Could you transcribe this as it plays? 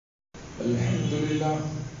الحمد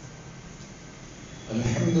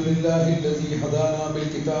لله الذي هدانا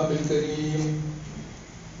بالكتاب الكريم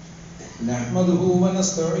نحمده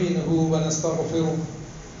ونستعينه ونستغفره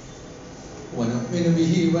ونؤمن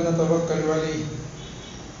به ونتوكل عليه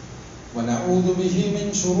ونعوذ به من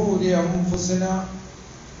شرور أنفسنا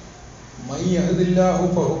من يهد الله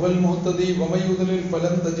فهو المهتدي ومن يضلل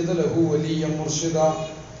فلن تجد له وليا مرشدا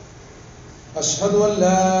أشهد أن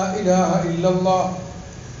لا إله إلا الله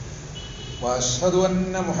وأشهد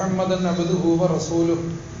أن محمدا عبده ورسوله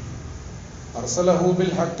أرسله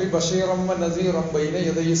بالحق بشيرا ونذيرا بين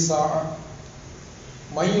يدي الساعة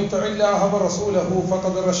من يطع الله ورسوله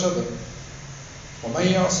فقد رشد ومن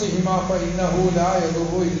يعصهما فإنه لا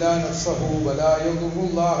يضر إلا نفسه ولا يضر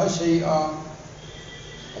الله شيئا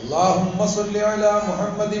اللهم صل على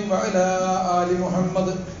محمد وعلى آل محمد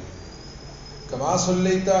كما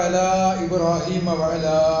صليت على إبراهيم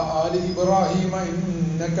وعلى آل إبراهيم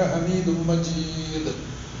إنك حميد مجيد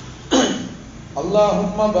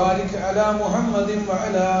اللهم بارك على محمد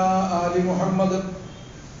وعلى آل محمد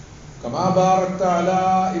كما باركت على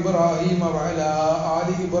إبراهيم وعلى آل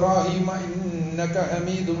إبراهيم إنك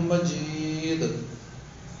حميد مجيد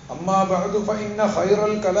أما بعد فإن خير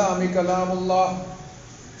الكلام كلام الله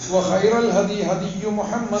وخير الهدي هدي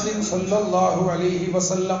محمد صلى الله عليه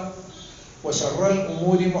وسلم وشر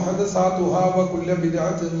الأمور محدثاتها وكل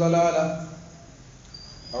بدعة ضلالة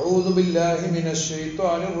أعوذ بالله من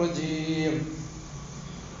الشيطان الرجيم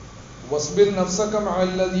واصبر نفسك مع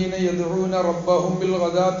الذين يدعون ربهم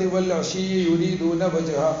بالغداة والعشي يريدون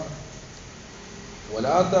وجهه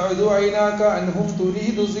ولا تعد عيناك عنهم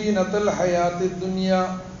تريد زينة الحياة الدنيا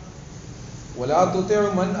ولا تطع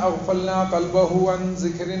من أغفلنا قلبه عن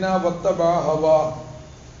ذكرنا واتبع هواه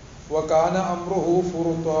وكان أمره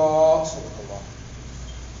فرطا صدق الله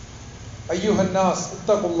أيها الناس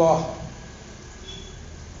اتقوا الله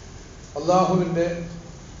അള്ളാഹുവിൻ്റെ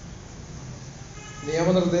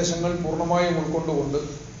നിയമനിർദ്ദേശങ്ങൾ പൂർണ്ണമായും ഉൾക്കൊണ്ടുകൊണ്ട്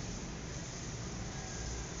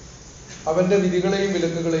അവൻ്റെ വിധികളെയും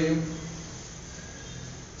വിലക്കുകളെയും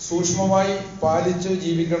സൂക്ഷ്മമായി പാലിച്ച്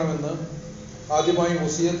ജീവിക്കണമെന്ന് ആദ്യമായി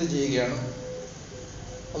വസിയത്ത് ചെയ്യുകയാണ്.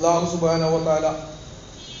 അല്ലാഹു സുബ്ഹാനഹു വ തആല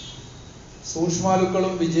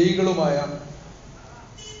സൂക്ഷ്മാലുക്കളും വിജയികളുമായ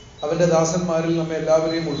അവൻ്റെ ദാസന്മാരിൽ നമ്മെ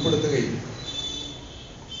എല്ലാവരെയും ഉൾപ്പെടുത്തുകയും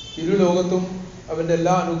ഇരു ലോകത്തും അവൻ്റെ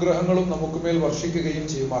എല്ലാ അനുഗ്രഹങ്ങളും നമുക്കുമേൽ വർഷിക്കുകയും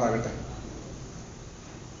ചെയ്യുമാറാകട്ടെ.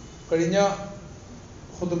 കഴിഞ്ഞ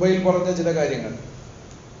ഖുതുബയിൽ പറഞ്ഞ ചില കാര്യങ്ങൾ,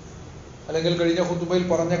 അല്ലെങ്കിൽ കഴിഞ്ഞ ഖുതുബയിൽ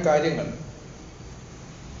പറഞ്ഞ കാര്യങ്ങൾ,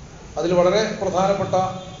 അതിൽ വളരെ പ്രധാനപ്പെട്ട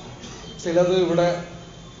ചിലത് ഇവിടെ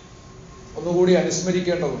ഒന്നുകൂടി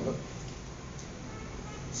അനുസ്മരിക്കേണ്ടതുണ്ട്.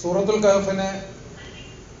 സൂറത്തുൽ കഹ്ഫിനെ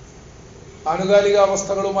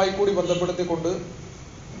ആനുകാലികാവസ്ഥകളുമായി കൂടി ബന്ധപ്പെടുത്തിക്കൊണ്ട്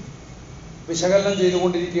വിശകലനം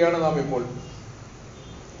ചെയ്തുകൊണ്ടിരിക്കുകയാണ് നാം ഇപ്പോൾ.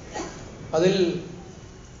 അതിൽ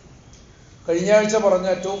കഴിഞ്ഞ ആഴ്ച പറഞ്ഞ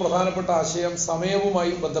ഏറ്റവും പ്രധാനപ്പെട്ട ആശയം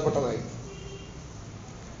സമയവുമായി ബന്ധപ്പെട്ടതായി.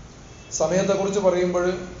 സമയത്തെക്കുറിച്ച് പറയുമ്പോൾ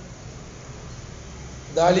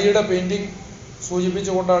ദാലിയുടെ പെയിന്റിംഗ്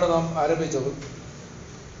സൂചിപ്പിച്ചുകൊണ്ടാണ് നാം ആരംഭിച്ചത്.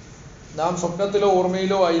 നാം സ്വപ്നത്തിലോ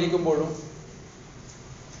ഓർമ്മയിലോ ആയിരിക്കുമ്പോഴും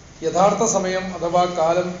യഥാർത്ഥ സമയം അഥവാ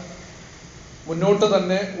കാലം മുന്നോട്ട്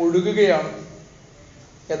തന്നെ ഒഴുകുകയാണ്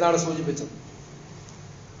എന്നാണ് സൂചിപ്പിച്ചത്.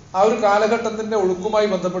 ആ ഒരു കാലഘട്ടത്തിൻ്റെ ഒഴുക്കുമായി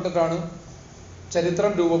ബന്ധപ്പെട്ടിട്ടാണ്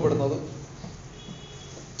ചരിത്രം രൂപപ്പെടുന്നത്.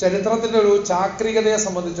 ചരിത്രത്തിൻ്റെ ഒരു ചാക്രികതയെ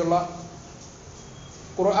സംബന്ധിച്ചുള്ള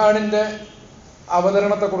ഖുർആനിൻ്റെ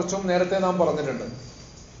അവതരണത്തെക്കുറിച്ചും നേരത്തെ നാം പറഞ്ഞിട്ടുണ്ട്.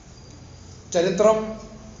 ചരിത്രം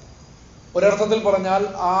ഒരർത്ഥത്തിൽ പറഞ്ഞാൽ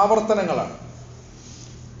ആവർത്തനങ്ങളാണ്.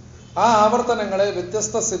 ആ ആവർത്തനങ്ങളെ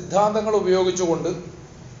വ്യത്യസ്ത സിദ്ധാന്തങ്ങൾ ഉപയോഗിച്ചുകൊണ്ട്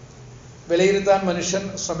വിലയിരുത്താൻ മനുഷ്യൻ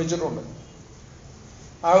ശ്രമിച്ചിട്ടുണ്ട്.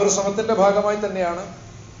 ആ ഒരു ശ്രമത്തിൻ്റെ ഭാഗമായി തന്നെയാണ്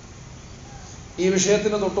ഈ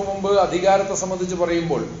വിഷയത്തിന് തൊട്ടു മുമ്പ് അധികാരത്തെ സംബന്ധിച്ച്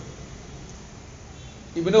പറയുമ്പോൾ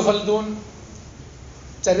ഇബ്നു ഖൽദൂൻ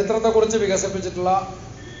ചരിത്രത്തെക്കുറിച്ച് വികസിപ്പിച്ചിട്ടുള്ള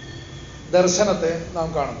ദർശനത്തെ നാം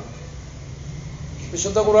കാണുന്നു.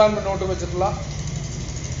 വിശുദ്ധ ഖുർആൻ മുന്നോട്ട് വെച്ചിട്ടുള്ള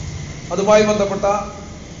അതുമായി ബന്ധപ്പെട്ട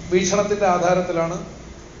വീക്ഷണത്തിൻ്റെ ആധാരത്തിലാണ്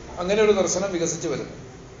അങ്ങനെ ഒരു ദർശനം വികസിച്ചു വരുന്നത്.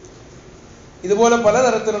 ഇതുപോലെ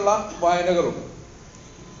പലതരത്തിലുള്ള വായനകളുണ്ട്.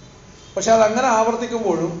 പക്ഷെ അതങ്ങനെ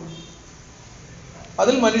ആവർത്തിക്കുമ്പോഴും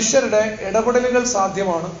അതിൽ മനുഷ്യരുടെ ഇടപെടലുകൾ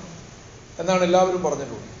സാധ്യമാണ് എന്നാണ് എല്ലാവരും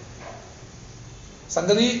പറഞ്ഞിട്ടുള്ളത്.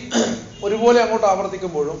 സംഗതി ഒരുപോലെ അങ്ങോട്ട്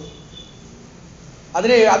ആവർത്തിക്കുമ്പോഴും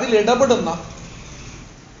അതിൽ ഇടപെടുന്ന,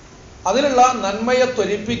 അതിലുള്ള നന്മയെ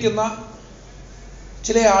ത്വരിപ്പിക്കുന്ന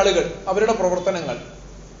ചില ആളുകൾ, അവരുടെ പ്രവർത്തനങ്ങൾ,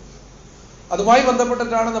 അതുമായി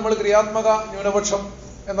ബന്ധപ്പെട്ടിട്ടാണ് നമ്മൾ ക്രിയാത്മക ന്യൂനപക്ഷം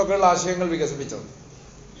എന്നൊക്കെയുള്ള ആശയങ്ങൾ വികസിപ്പിച്ചത്.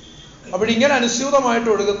 അപ്പോഴിങ്ങനെ അനുസ്യൂതമായിട്ട്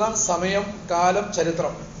ഒഴുകുന്ന സമയം, കാലം,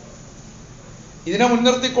 ചരിത്രം, ഇതിനെ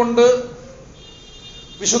മുൻനിർത്തിക്കൊണ്ട്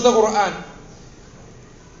വിശുദ്ധ ഖുർആൻ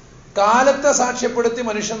കാലത്തെ സാക്ഷ്യപ്പെടുത്തി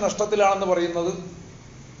മനുഷ്യൻ നഷ്ടത്തിലാണെന്ന് പറയുന്നത്,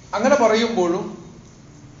 അങ്ങനെ പറയുമ്പോഴും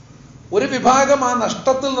ഒരു വിഭാഗം ആ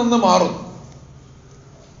നഷ്ടത്തിൽ നിന്ന് മാറും,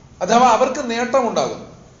 അഥവാ അവർക്ക് നേട്ടമുണ്ടാകും.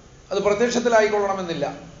 അത് പ്രത്യക്ഷത്തിലായിക്കൊള്ളണമെന്നില്ല.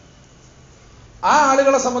 ആ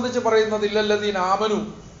ആളുകളെ സംബന്ധിച്ച് പറയുന്നത് ഇല്ലല്ലദീന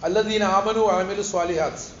ആമനു അമിലു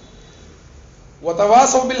സ്വാലിഹാത്ത്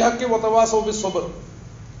വതവാസൗ ബിൽ ഹഖ് വതവാസൗ ബിസ് സബ്ർ.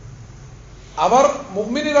 അവർ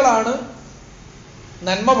മുഅ്മിനുകളാണ്,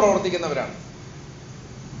 നന്മ പ്രവർത്തിക്കുന്നവരാണ്.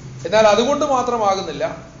 എന്നാൽ അതുകൊണ്ട് മാത്രമാകുന്നില്ല,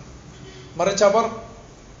 മറിച്ച് അവർ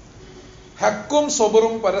ഹക്കും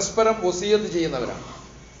സബറും പരസ്പരം വസിയത്ത് ചെയ്യുന്നവരാണ്.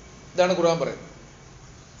 ഇതാണ് ഖുർആൻ പറയുന്നത്.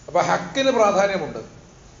 അപ്പൊ ഹക്കിന് പ്രാധാന്യമുണ്ട്.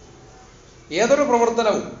 ഏതൊരു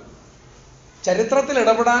പ്രവർത്തനവും, ചരിത്രത്തിൽ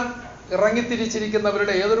ഇടപെടാൻ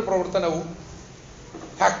ഇറങ്ങിത്തിരിച്ചിരിക്കുന്നവരുടെ ഏതൊരു പ്രവർത്തനവും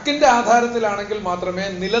ഹക്കിന്റെ ആധാരത്തിലാണെങ്കിൽ മാത്രമേ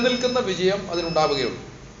നിലനിൽക്കുന്ന വിജയം അതിനുണ്ടാവുകയുള്ളൂ.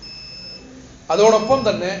 അതോടൊപ്പം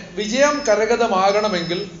തന്നെ വിജയം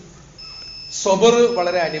കരഗതമാകണമെങ്കിൽ സബർ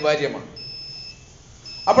വളരെ അനിവാര്യമാണ്.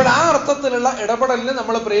 അപ്പോൾ ആ അർത്ഥത്തിലുള്ള ഇടപെടലിന്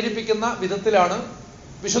നമ്മളെ പ്രേരിപ്പിക്കുന്ന വിധത്തിലാണ്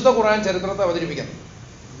വിശുദ്ധ ഖുർആൻ ചരിത്രത്തെ അവതരിപ്പിക്കുന്നത്.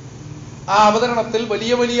 ആ അവതരണത്തിൽ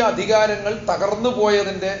വലിയ വലിയ അധികാരങ്ങൾ തകർന്നു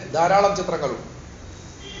പോയതിന്റെ ധാരാളം ചിത്രങ്ങളുണ്ട്.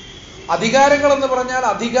 അധികാരങ്ങൾ എന്ന് പറഞ്ഞാൽ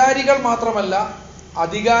അധികാരികൾ മാത്രമല്ല,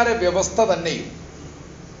 അധികാര വ്യവസ്ഥ തന്നെയും.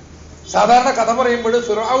 സാധാരണ കഥ പറയുമ്പോൾ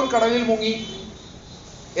ഫിർഔൻ കടലിൽ മുങ്ങി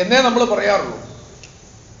എന്നേ നമ്മൾ പറയാറുള്ളൂ.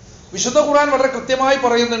 വിശുദ്ധ ഖുർആൻ വളരെ കൃത്യമായി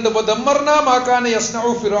പറയുന്നുണ്ട്, വദമ്മർനാ മാ കാന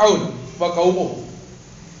യസ്നഉ ഫിർഔൻ വഖൗമുഹു.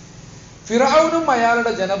 ഫിർഔനും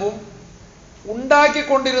അയാളുടെ ജനവും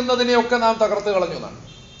ഉണ്ടാക്കിക്കൊണ്ടിരുന്നതിനെയൊക്കെ നാം തകർത്ത് കളഞ്ഞു എന്നാണ്.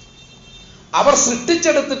 അവർ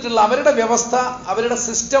സൃഷ്ടിച്ചെടുത്തിട്ടുള്ള അവരുടെ വ്യവസ്ഥ, അവരുടെ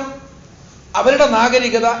സിസ്റ്റം, അവരുടെ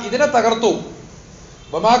നാഗരികത, ഇതിനെ തകർത്തു.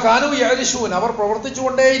 വമാ കാനൂ യഅരിശൂൻ. അവർ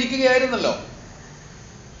പ്രവർത്തിച്ചുകൊണ്ടേയിരിക്കുകയായിരുന്നല്ലോ.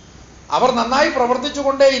 അവർ നന്നായി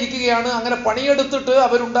പ്രവർത്തിച്ചുകൊണ്ടേയിരിക്കുകയാണ്. അങ്ങനെ പണിയെടുത്തിട്ട്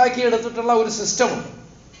അവരുണ്ടാക്കിയെടുത്തിട്ടുള്ള ഒരു സിസ്റ്റമുണ്ട്.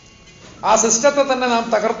 ആ സിസ്റ്റത്തെ തന്നെ നാം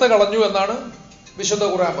തകർത്ത് കളഞ്ഞു എന്നാണ് വിശുദ്ധ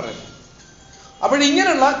ഖുർആൻ പറയുന്നത്. അപ്പോൾ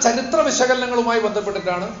ഇങ്ങനെയുള്ള ചരിത്ര വിശകലനങ്ങളുമായി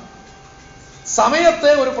ബന്ധപ്പെട്ടിട്ടാണ്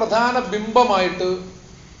സമയത്തെ ഒരു പ്രധാന ബിംബമായിട്ട്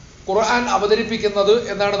ഖുർആൻ അവതരിപ്പിക്കുന്നത്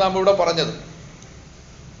എന്നാണ് നാം ഇവിടെ പറഞ്ഞത്.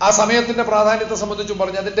 ആ സമയത്തിന്റെ പ്രാധാന്യത്തെ സംബന്ധിച്ചും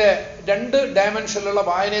പറഞ്ഞു, അതിന്റെ 2 ഡയമെൻഷനിലുള്ള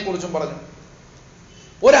വായനയെക്കുറിച്ചും പറഞ്ഞു.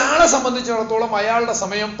 ഒരാളെ സംബന്ധിച്ചിടത്തോളം അയാളുടെ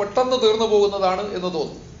സമയം പെട്ടെന്ന് തീർന്നു പോകുന്നതാണ് എന്ന്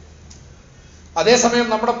തോന്നുന്നു. അതേസമയം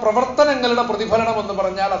നമ്മുടെ പ്രവർത്തനങ്ങളുടെ പ്രതിഫലനം എന്ന്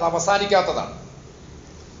പറഞ്ഞാൽ അത് അവസാനിക്കാത്തതാണ്.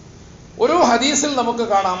 ഒരു ഹദീസിൽ നമുക്ക്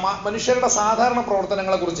കാണാം മനുഷ്യരുടെ സാധാരണ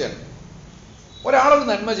പ്രവർത്തനങ്ങളെ കുറിച്ചാണ്. ഒരാളൊരു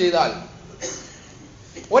നന്മ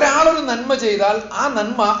ചെയ്താൽ ആ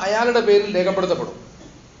നന്മ അയാളുടെ പേരിൽ രേഖപ്പെടുത്തപ്പെടും.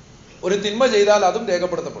 ഒരു തിന്മ ചെയ്താൽ അതും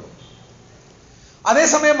രേഖപ്പെടുത്തപ്പെടും.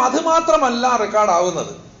 അതേസമയം അത് മാത്രമല്ല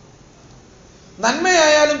റെക്കോർഡാവുന്നത്.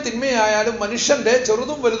 നന്മയായാലും തിന്മയായാലും മനുഷ്യന്റെ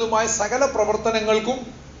ചെറുതും വലുതുമായ സകല പ്രവർത്തനങ്ങൾക്കും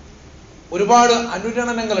ഒരുപാട്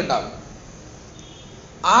അനുരണനങ്ങൾ ഉണ്ടാകും.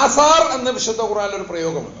 ആസാർ എന്ന് വിശുദ്ധ ഖുർആനിൽ ഒരു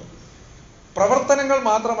പ്രയോഗമുണ്ട്. പ്രവർത്തനങ്ങൾ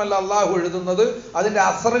മാത്രമല്ല അള്ളാഹു എഴുതുന്നത്, അതിന്റെ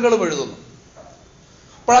അസറുകളും എഴുതുന്നു.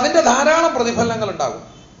 അപ്പോൾ അതിന്റെ ധാരാളം പ്രതിഫലനങ്ങൾ ഉണ്ടാകും.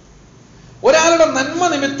 ഒരാളുടെ നന്മ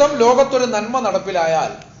നിമിത്തം ലോകത്തൊരു നന്മ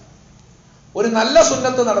നടപ്പിലായാൽ, ഒരു നല്ല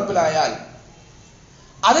സുന്നത്ത് നടപ്പിലായാൽ,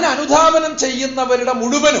 അതിന് അനുധാവനം ചെയ്യുന്നവരുടെ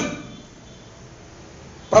മുഴുവനും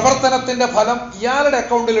പ്രവർത്തനത്തിന്റെ ഫലം ഇയാളുടെ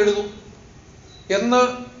അക്കൗണ്ടിൽ എഴുതും എന്ന്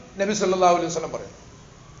നബി സല്ലല്ലാഹു അലൈഹി വസല്ലം പറയും.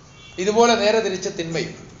 ഇതുപോലെ നേരെ തിരിച്ച്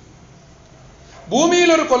തിന്മയും. ഭൂമിയിൽ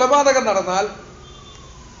ഒരു കൊലപാതകം നടന്നാൽ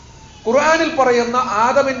ഖുർആനിൽ പറയുന്ന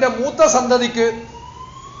ആദമിന്റെ മൂത്ത സന്തതിക്ക്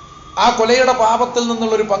ആ കൊലയുടെ പാപത്തിൽ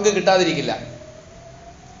നിന്നുള്ളൊരു പങ്ക് കിട്ടാതിരിക്കില്ല.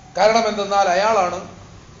 കാരണം എന്തെന്നാൽ അയാളാണ്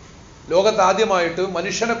ലോകത്ത് ആദ്യമായിട്ട്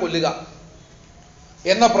മനുഷ്യനെ കൊല്ലുക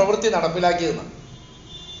എന്ന പ്രവൃത്തി നടപ്പിലാക്കിയതെന്നാണ്.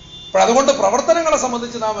 അപ്പോൾ അതുകൊണ്ട് പ്രവർത്തനങ്ങളെ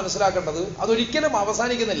സംബന്ധിച്ച് നാം മനസ്സിലാക്കേണ്ടത് അതൊരിക്കലും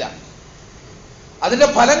അവസാനിക്കുന്നില്ല. അതിന്റെ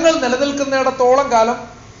ഫലങ്ങൾ നിലനിൽക്കുന്നിടത്തോളം കാലം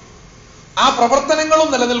ആ പ്രവർത്തനങ്ങളും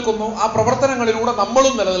നിലനിൽക്കുന്നു. ആ പ്രവർത്തനങ്ങളിലൂടെ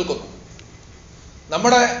നമ്മളും നിലനിൽക്കുന്നു.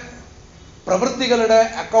 നമ്മുടെ പ്രവൃത്തികളുടെ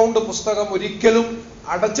അക്കൗണ്ട് പുസ്തകം ഒരിക്കലും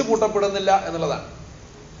അടച്ചുപൂട്ടപ്പെടുന്നില്ല എന്നുള്ളതാണ്.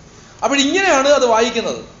 അപ്പോൾ ഇങ്ങനെയാണ് അത്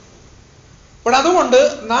വായിക്കുന്നത്. അപ്പോൾ അതുകൊണ്ട്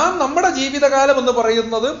നാം നമ്മുടെ ജീവിതകാലം എന്ന്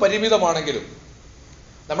പറയുന്നത് പരിമിതമാണെങ്കിലും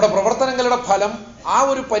നമ്മുടെ പ്രവർത്തനങ്ങളുടെ ഫലം ആ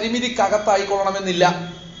ഒരു പരിമിതിക്കകത്തായിക്കൊള്ളണമെന്നില്ല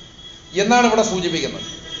എന്നാണ് ഇവിടെ സൂചിപ്പിക്കുന്നത്.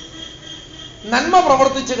 നന്മ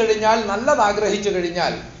പ്രവർത്തിച്ചു കഴിഞ്ഞാൽ, നല്ലത് ആഗ്രഹിച്ചു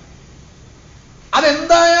കഴിഞ്ഞാൽ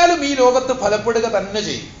അതെന്തായാലും ഈ ലോകത്ത് ഫലപ്പെടുക തന്നെ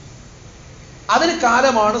ചെയ്യും. അതിന്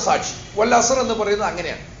കാലമാണ് സാക്ഷി. വൽ അസ്ർ എന്ന് പറയുന്നത്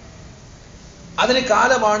അങ്ങനെയാണ്. അതിന്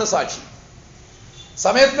കാലമാണ് സാക്ഷി.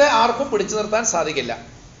 സമയത്തെ ആർക്കും പിടിച്ചു നിർത്താൻ സാധിക്കില്ല.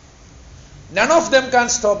 None of them can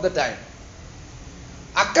stop the time.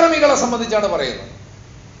 അക്രമികളെ സംബന്ധിച്ചാണ് പറയുന്നത്.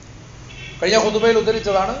 കഴിഞ്ഞ ഖുതുബയിൽ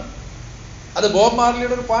ഉദ്ധരിച്ചതാണ്. അത് ബോബ്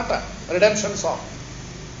മാർലിയുടെ ഒരു പാട്ടാണ്, റിഡംഷൻ സോങ്.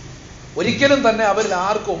 ഒരിക്കലും തന്നെ അവരിൽ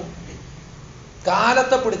ആർക്കും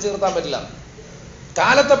കാലത്തെ പിടിച്ചു നിർത്താൻ പറ്റില്ല.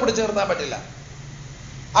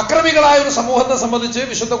 അക്രമികളായ ഒരു സമൂഹത്തെ സംബന്ധിച്ച്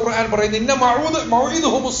വിശുദ്ധ ഖുർആൻ പറയുന്നു, ഇന്ന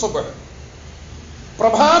മൗഇദുഹുമുസ് സുബ്ഹ്,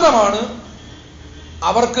 പ്രഭാതമാണ്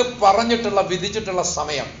അവർക്ക് പറഞ്ഞിട്ടുള്ള വിധിച്ചിട്ടുള്ള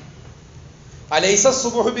സമയം. ELISA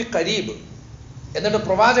സുബ്ഹു B ഖരീബ്. എന്നിട്ട്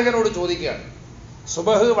പ്രവാചകനോട് ചോദിക്കുകയാണ്,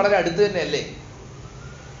 സുബ്ഹ് വളരെ അടുത്ത് തന്നെയല്ലേ?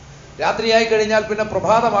 രാത്രിയായി കഴിഞ്ഞാൽ പിന്നെ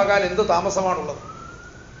പ്രഭാതമാകാൻ എന്ത് താമസമാണുള്ളത്?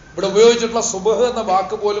 ഇവിടെ ഉപയോഗിച്ചിട്ടുള്ള സുബ്ഹ് എന്ന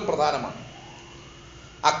വാക്ക് പോലും പ്രധാനമാണ്.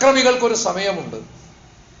 അക്രമികൾക്കൊരു സമയമുണ്ട്,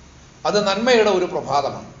 അത് നന്മയുടെ ഒരു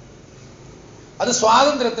പ്രഭാതമാണ്, അത്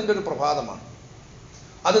സ്വാതന്ത്ര്യത്തിൻ്റെ ഒരു പ്രഭാതമാണ്,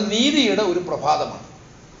 അത് നീതിയുടെ ഒരു പ്രഭാതമാണ്,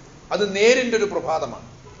 അത് നേരിൻ്റെ ഒരു പ്രഭാതമാണ്.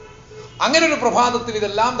 അങ്ങനെ ഒരു പ്രഭാതത്തിൽ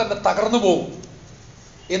ഇതെല്ലാം തന്നെ തകർന്നു പോകും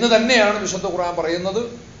എന്ന് തന്നെയാണ് വിശുദ്ധ ഖുർആൻ പറയുന്നത്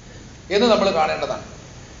എന്ന് നമ്മൾ കാണേണ്ടതാണ്.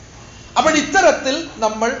 അപ്പോൾ ഇത്തരത്തിൽ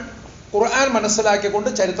നമ്മൾ ഖുർആൻ മനസ്സിലാക്കിക്കൊണ്ട്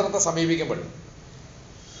ചരിത്രത്തെ സമീപിക്കുമ്പോൾ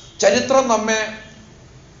ചരിത്രം നമ്മെ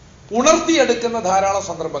ഉണർത്തിയെടുക്കുന്ന ധാരാളം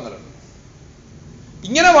സന്ദർഭങ്ങളുണ്ട്.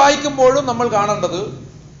 ഇങ്ങനെ വായിക്കുമ്പോഴും നമ്മൾ കാണേണ്ടത്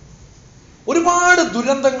ഒരുപാട്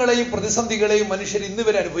ദുരന്തങ്ങളെയും പ്രതിസന്ധികളെയും മനുഷ്യർ ഇന്ന്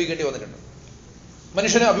വരെ അനുഭവിക്കേണ്ടി വന്നിട്ടുണ്ട്,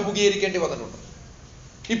 മനുഷ്യനെ അഭിമുഖീകരിക്കേണ്ടി വന്നിട്ടുണ്ട്.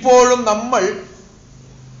 ഇപ്പോഴും നമ്മൾ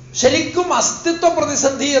ശരിക്കും അസ്തിത്വ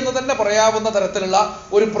പ്രതിസന്ധി എന്ന് തന്നെ പറയാവുന്ന തരത്തിലുള്ള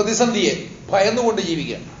ഒരു പ്രതിസന്ധിയെ ഭയന്നുകൊണ്ട്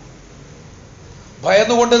ജീവിക്കുകയാണ്.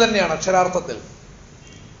 ഭയന്നുകൊണ്ട് തന്നെയാണ് അക്ഷരാർത്ഥത്തിൽ.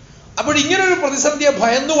 അപ്പോൾ ഇങ്ങനൊരു പ്രതിസന്ധിയെ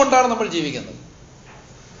ഭയന്നുകൊണ്ടാണ് നമ്മൾ ജീവിക്കുന്നത്.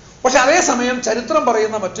 പക്ഷെ അതേസമയം ചരിത്രം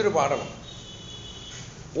പറയുന്ന മറ്റൊരു പാഠമാണ്,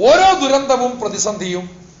 ഓരോ ദുരന്തവും പ്രതിസന്ധിയും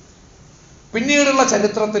പിന്നീടുള്ള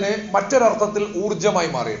ചരിത്രത്തിന് മറ്റൊരർത്ഥത്തിൽ ഊർജമായി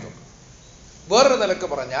മാറിയിട്ടുണ്ട്. വേറൊരു നിലക്ക്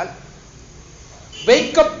പറഞ്ഞാൽ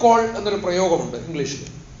വേക്കപ്പ് കോൾ എന്നൊരു പ്രയോഗമുണ്ട് ഇംഗ്ലീഷിൽ.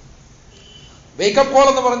 വേക്കപ്പ് കോൾ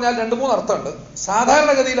എന്ന് പറഞ്ഞാൽ 2-3 അർത്ഥമുണ്ട്.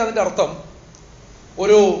 സാധാരണഗതിയിൽ അതിൻ്റെ അർത്ഥം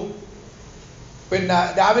ഒരു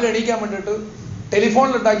രാവിലെ എണീക്കാൻ വേണ്ടിയിട്ട്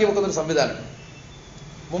ടെലിഫോണിൽ ഉണ്ടാക്കി വെക്കുന്നൊരു സംവിധാനം.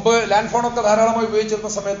 മുമ്പ് ലാൻഡ് ഫോണൊക്കെ ധാരാളമായി ഉപയോഗിച്ചിരുന്ന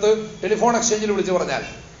സമയത്ത് ടെലിഫോൺ എക്സ്ചേഞ്ചിൽ വിളിച്ച് പറഞ്ഞാൽ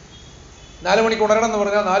 4 മണിക്ക് ഉണരണം എന്ന്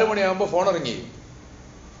പറഞ്ഞാൽ 4 മണിയാകുമ്പോൾ ഫോൺ ഇറങ്ങി.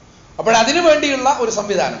 അപ്പോഴതിനു വേണ്ടിയുള്ള ഒരു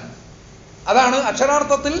സംവിധാനം, അതാണ്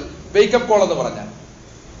അക്ഷരാർത്ഥത്തിൽ വേക്കപ്പ് കോൾ എന്ന് പറഞ്ഞാൽ.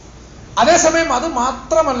 അതേസമയം അത്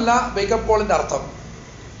മാത്രമല്ല വേക്കപ്പ് കോളിന്റെ അർത്ഥം.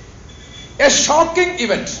 എ ഷോക്കിംഗ്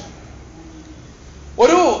ഇവന്റ്,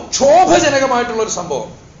 ഒരു ക്ഷോഭജനകമായിട്ടുള്ള ഒരു സംഭവം.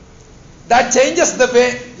 That changes the way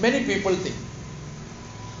many people think.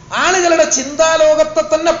 ആളുകളുടെ ചിന്താലോകത്തെ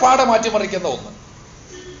തന്നെ പാടെ മാറ്റിമറിക്കുന്ന ഒന്ന്,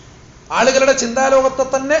 ആളുകളുടെ ചിന്താലോകത്തെ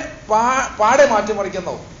തന്നെ പാടെ മാറ്റിമറിക്കുന്ന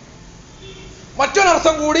ഒന്ന്.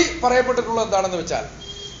 മറ്റൊരർത്ഥം കൂടി പറയപ്പെട്ടിട്ടുള്ളത് എന്താണെന്ന് വെച്ചാൽ,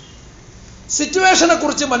 സിറ്റുവേഷനെ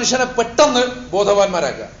കുറിച്ച് മനുഷ്യനെ പെട്ടെന്ന്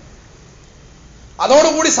ബോധവാന്മാരാക്കുക.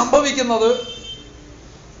 അതോടുകൂടി സംഭവിക്കുന്നത്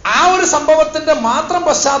ആ ഒരു സംഭവത്തിന്റെ മാത്രം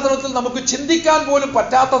പശ്ചാത്തലത്തിൽ നമുക്ക് ചിന്തിക്കാൻ പോലും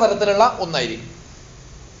പറ്റാത്ത തരത്തിലുള്ള ഒന്നായിരിക്കും.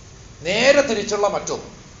 നേരെ തിരിച്ചുള്ള മറ്റൊന്ന്.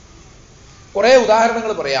 കുറെ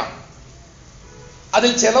ഉദാഹരണങ്ങൾ പറയാം.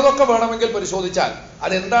 അതിൽ ചിലതൊക്കെ വേണമെങ്കിൽ പരിശോധിച്ചാൽ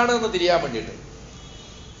അതെന്താണ് എന്ന് തിരിയാൻ വേണ്ടിയിട്ട്.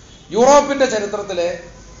 യൂറോപ്പിന്റെ ചരിത്രത്തിലെ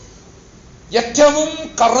ഏറ്റവും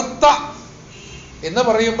കറുത്ത എന്ന്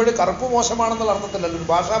പറയുമ്പോൾ കറുപ്പ് മോശമാണെന്നുള്ള അർത്ഥത്തിലല്ല, ഒരു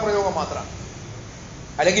ഭാഷാ പ്രയോഗം മാത്രമാണ്.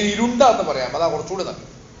 അല്ലെങ്കിൽ ഇരുണ്ട എന്ന് പറയാം, അതാ കുറച്ചുകൂടി നല്ല.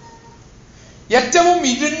 ഏറ്റവും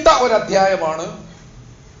ഇരുണ്ട ഒരു അധ്യായമാണ്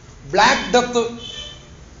ബ്ലാക്ക് ഡെത്ത്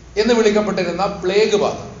എന്ന് വിളിക്കപ്പെട്ടിരുന്ന പ്ലേഗ്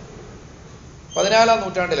ബാധ. 14-ാം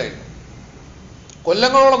നൂറ്റാണ്ടിലായിരുന്നു.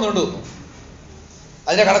 കൊല്ലങ്ങളോളം നീണ്ടു നിന്നു.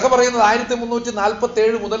 അതിന്റെ കണക്ക് പറയുന്നത്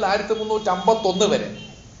 1347 മുതൽ 1351 വരെ.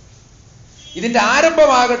 ഇതിന്റെ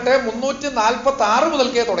ആരംഭമാകട്ടെ 346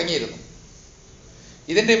 മുതൽക്കേ തുടങ്ങിയിരുന്നു.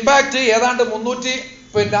 ഇതിന്റെ ഇമ്പാക്ട് ഏതാണ്ട്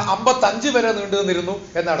 355 വരെ നീണ്ടു നിന്നിരുന്നു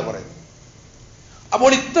എന്നാണ് പറയുന്നത്.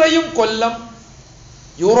 അപ്പോൾ ഇത്രയും കൊല്ലം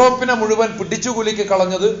യൂറോപ്പിനെ മുഴുവൻ പിടിച്ചുകുലുക്കി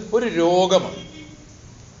കളഞ്ഞത് ഒരു രോഗമാണ്.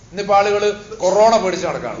 ഇന്നിപ്പോൾ ആളുകൾ കൊറോണ പേടിച്ച്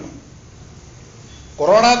നടക്കുകയാണ്.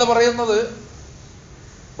 കൊറോണ എന്ന് പറയുന്നത്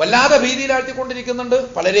വല്ലാതെ ഭീതിയിലാഴ്ത്തിക്കൊണ്ടിരിക്കുന്നുണ്ട്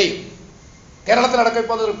പലരെയും. കേരളത്തിലടക്കം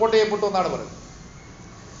ഇപ്പോൾ അത് റിപ്പോർട്ട് ചെയ്യപ്പെട്ടു എന്നാണ് പറയുന്നത്.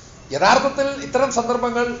 യഥാർത്ഥത്തിൽ ഇത്തരം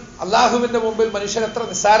സന്ദർഭങ്ങൾ അള്ളാഹുവിന്റെ മുമ്പിൽ മനുഷ്യർ എത്ര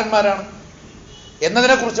നിസ്സാരന്മാരാണ്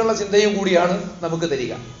എന്നതിനെ കുറിച്ചുള്ള ചിന്തയും കൂടിയാണ് നമുക്ക്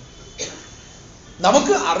തരിക.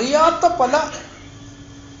 നമുക്ക് അറിയാത്ത പല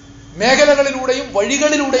മേഖലകളിലൂടെയും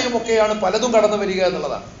വഴികളിലൂടെയും ഒക്കെയാണ് പലതും കടന്നു വരിക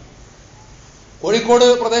എന്നുള്ളതാണ്. കോഴിക്കോട്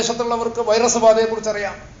പ്രദേശത്തുള്ളവർക്ക് വൈറസ് ബാധയെക്കുറിച്ച്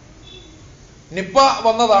അറിയാം. നിപ്പ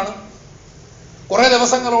വന്നതാണ്. കുറെ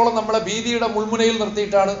ദിവസങ്ങളോളം നമ്മളെ ഭീതിയുടെ മുൾമുനയിൽ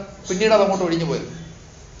നിർത്തിയിട്ടാണ് പിന്നീട് അതങ്ങോട്ട് ഒഴിഞ്ഞു പോയത്.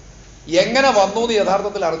 എങ്ങനെ വന്നു എന്ന്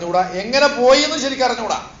യഥാർത്ഥത്തിൽ അറിഞ്ഞുകൂടാ, എങ്ങനെ പോയി എന്ന് ശരിക്കും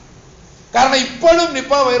അറിഞ്ഞുകൂടാ. കാരണം ഇപ്പോഴും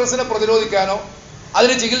നിപ്പ വൈറസിനെ പ്രതിരോധിക്കാനോ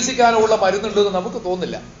അതിനെ ചികിത്സിക്കാനോ ഉള്ള മരുന്നുണ്ടെന്ന് നമുക്ക്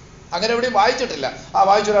തോന്നുന്നില്ല. അങ്ങനെ എവിടെയും വായിച്ചിട്ടില്ല.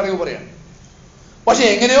 വായിച്ചൊരറിവ് പറയാണ്. പക്ഷെ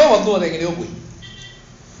എങ്ങനെയോ വന്നു, അതെങ്ങനെയോ പോയി.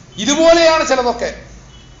 ഇതുപോലെയാണ് ചിലതൊക്കെ.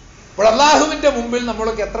 ഇപ്പോൾ അള്ളാഹുവിന്റെ മുമ്പിൽ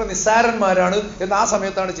നമ്മളൊക്കെ എത്ര നിസ്സാരന്മാരാണ് എന്ന് ആ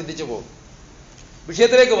സമയത്താണ് ചിന്തിച്ചു പോകുന്നത്.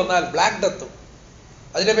 വിഷയത്തിലേക്ക് വന്നാൽ ബ്ലാക്ക് ഡെത്ത്,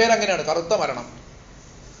 അതിന്റെ പേരങ്ങനെയാണ്, കറുത്ത മരണം.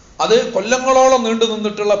 അത് കൊല്ലങ്ങളോളം നീണ്ടു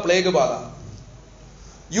നിന്നിട്ടുള്ള പ്ലേഗ് ബാധ.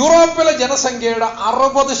 യൂറോപ്പിലെ ജനസംഖ്യയുടെ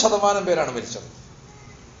 60% പേരാണ് മരിച്ചത്.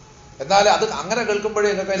 എന്നാൽ അത് അങ്ങനെ കേൾക്കുമ്പോഴേ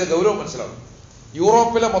നിങ്ങൾക്ക് അതിന്റെ ഗൗരവം മനസ്സിലാവും.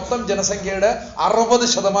 യൂറോപ്പിലെ മൊത്തം ജനസംഖ്യയുടെ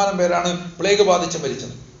 60% പേരാണ് പ്ലേഗ് ബാധിച്ച്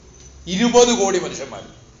മരിച്ചത്. 20 കോടി മനുഷ്യന്മാർ.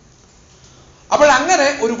 അപ്പോഴങ്ങനെ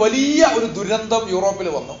ഒരു വലിയ ഒരു ദുരന്തം യൂറോപ്പിൽ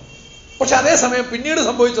വന്നു. പക്ഷെ അതേസമയം പിന്നീട്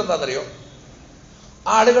സംഭവിച്ചെന്താണെന്നറിയോ?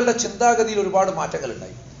 ആളുകളുടെ ചിന്താഗതിയിൽ ഒരുപാട് മാറ്റങ്ങൾ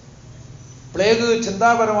ഉണ്ടായി. പ്ലേഗ്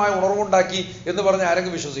ചിന്താപരമായ ഉണർവുണ്ടാക്കി എന്ന് പറഞ്ഞ്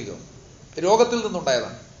ആരെങ്കിലും വിശ്വസിക്കും? രോഗത്തിൽ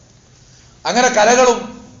നിന്നുണ്ടായതാണ്. അങ്ങനെ കലകളും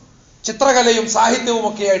ചിത്രകലയും സാഹിത്യവും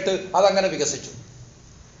ഒക്കെ ആയിട്ട് അതങ്ങനെ വികസിച്ചു.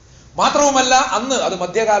 മാത്രവുമല്ല, അന്ന് അത്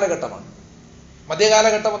മധ്യകാലഘട്ടമാണ്.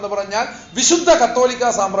 മധ്യകാലഘട്ടം എന്ന് പറഞ്ഞാൽ വിശുദ്ധ കത്തോലിക്ക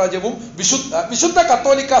സാമ്രാജ്യവും വിശുദ്ധ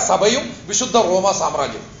കത്തോലിക്ക സഭയും വിശുദ്ധ റോമ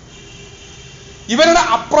സാമ്രാജ്യവും ഇവരുടെ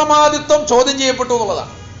അപ്രമാദിത്വം ചോദ്യം ചെയ്യപ്പെട്ടു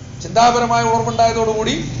എന്നുള്ളതാണ്. ചിന്താപരമായ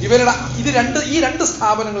ഉണർവുണ്ടായതോടുകൂടി ഈ രണ്ട്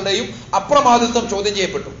സ്ഥാപനങ്ങളുടെയും അപ്രമാദിത്വം ചോദ്യം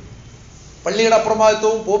ചെയ്യപ്പെട്ടു. പള്ളിയുടെ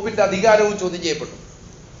അപ്രമാദിത്വവും പോപ്പിന്റെ അധികാരവും ചോദ്യം ചെയ്യപ്പെട്ടു.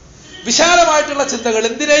 വിശാലമായിട്ടുള്ള ചിന്തകൾ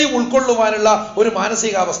എന്തിനേയും ഉൾക്കൊള്ളുവാനുള്ള ഒരു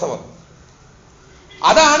മാനസികാവസ്ഥ വന്നു.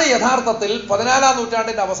 അതാണ് യഥാർത്ഥത്തിൽ 14-ാം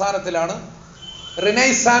നൂറ്റാണ്ടിന്റെ അവസാനത്തിലാണ്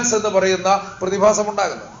റിനൈസാൻസ് എന്ന് പറയുന്ന പ്രതിഭാസം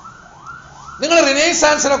ഉണ്ടാകുന്നത്. നിങ്ങൾ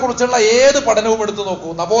റിനൈസാൻസിനെ കുറിച്ചുള്ള ഏത് പഠനവും എടുത്തു നോക്കൂ.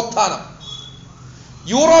 നവോത്ഥാനം,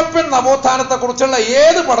 യൂറോപ്യൻ നവോത്ഥാനത്തെ കുറിച്ചുള്ള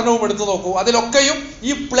ഏത് പഠനവും എടുത്തു നോക്കൂ. അതിലൊക്കെയും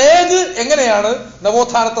ഈ പ്ലേഗ് എങ്ങനെയാണ്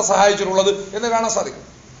നവോത്ഥാനത്തെ സഹായിച്ചിട്ടുള്ളത് എന്ന് കാണാൻ സാധിക്കും.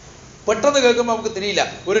 പെട്ടെന്ന് കേൾക്കുമ്പോൾ നമുക്ക് തിരിയില്ല.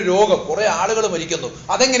 ഒരു രോഗം, കുറെ ആളുകൾ മരിക്കുന്നു,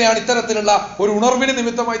 അതെങ്ങനെയാണ് ഇത്തരത്തിലുള്ള ഒരു ഉണർവിന്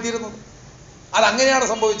നിമിത്തമായി തീരുന്നത്? അതങ്ങനെയാണ്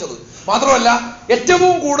സംഭവിച്ചത്. മാത്രമല്ല,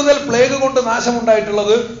 ഏറ്റവും കൂടുതൽ പ്ലേഗ് കൊണ്ട്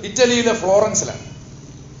നാശമുണ്ടായിട്ടുള്ളത് ഇറ്റലിയിലെ ഫ്ലോറൻസിലാണ്.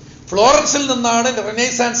 ഫ്ലോറൻസിൽ നിന്നാണ്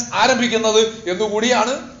റിനൈസാൻസ് ആരംഭിക്കുന്നത്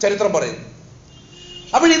എന്നുകൂടിയാണ് ചരിത്രം പറയുന്നത്.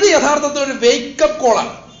 അപ്പോൾ ഇത് യഥാർത്ഥത്തിൽ ഒരു വേക്കപ്പ്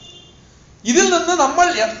കോളാണ്. ഇതിൽ നിന്ന് നമ്മൾ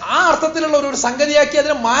ആ അർത്ഥത്തിലുള്ള ഒരു സംഗതിയാക്കി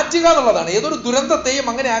അതിനെ മാറ്റുക എന്നുള്ളതാണ്. ഏതൊരു ദുരന്തത്തെയും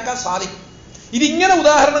അങ്ങനെ ആക്കാൻ സാധിക്കും. ഇതിങ്ങനെ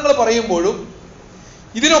ഉദാഹരണങ്ങൾ പറയുമ്പോഴും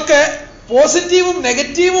ഇതിനൊക്കെ പോസിറ്റീവും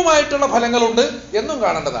നെഗറ്റീവുമായിട്ടുള്ള ഫലങ്ങളുണ്ട് എന്നും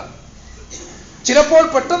കാണേണ്ടതാണ്. ചിലപ്പോൾ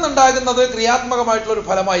പെട്ടെന്നുണ്ടാകുന്നത് ക്രിയാത്മകമായിട്ടുള്ള ഒരു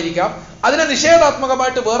ഫലമായിരിക്കാം. അതിനെ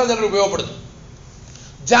നിഷേധാത്മകമായിട്ട് വേറെ ചിലർ ഉപയോഗപ്പെടുത്തും.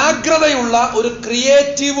 ജാഗ്രതയുള്ള ഒരു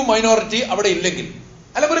ക്രിയേറ്റീവ് മൈനോറിറ്റി അവിടെ ഇല്ലെങ്കിൽ,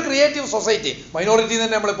 അല്ലെങ്കിൽ ഒരു ക്രിയേറ്റീവ് സൊസൈറ്റി, മൈനോറിറ്റി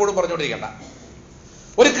തന്നെ നമ്മളെപ്പോഴും പറഞ്ഞുകൊണ്ടിരിക്കേണ്ട,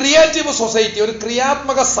 ഒരു ക്രിയേറ്റീവ് സൊസൈറ്റി, ഒരു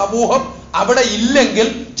ക്രിയാത്മക സമൂഹം അവിടെ ഇല്ലെങ്കിൽ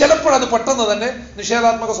ചിലപ്പോൾ അത് പെട്ടെന്ന് തന്നെ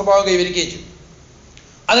നിഷേധാത്മക സ്വഭാവം കൈവരിക്കുകയും ചെയ്യും.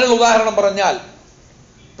 അതിനുള്ള ഉദാഹരണം പറഞ്ഞാൽ,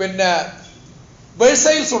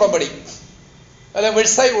 വെഴ്സൈൽസ് ഉടമ്പടി, അല്ലെ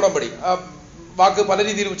വെഴ്സൈ ഉടമ്പടി, വാക്ക് പല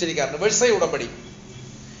രീതിയിൽ ഉച്ചരിക്കാറുണ്ട്. വെഴ്സൈ ഉടമ്പടി,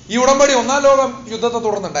 ഈ ഉടമ്പടി 1-ാം ലോക യുദ്ധത്തെ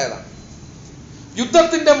തുടർന്നുണ്ടായതാണ്.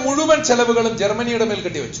 യുദ്ധത്തിന്റെ മുഴുവൻ ചെലവുകളും ജർമ്മനിയുടെ മേൽ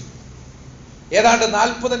കെട്ടിവെച്ചു. ഏതാണ്ട്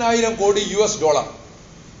 40,000 കോടി $.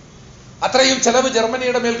 അത്രയും ചെലവ്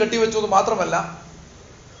ജർമ്മനിയുടെ മേൽ കെട്ടിവെച്ചു എന്ന് മാത്രമല്ല,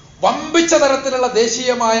 വമ്പിച്ച തരത്തിലുള്ള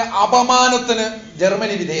ദേശീയമായ അപമാനത്തിന്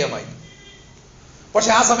ജർമ്മനി വിധേയമായി.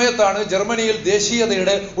 പക്ഷെ ആ സമയത്താണ് ജർമ്മനിയിൽ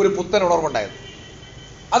ദേശീയതയുടെ ഒരു പുത്തൻ ഉണർവുണ്ടായത്.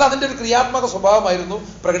 അത് അതിൻ്റെ ഒരു ക്രിയാത്മക സ്വഭാവമായിരുന്നു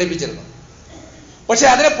പ്രകടിപ്പിച്ചിരുന്നത്. പക്ഷെ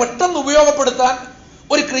അതിനെ പെട്ടെന്ന് ഉപയോഗപ്പെടുത്താൻ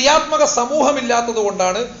ഒരു ക്രിയാത്മക സമൂഹമില്ലാത്തത്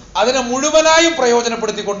കൊണ്ടാണ് അതിനെ മുഴുവനായും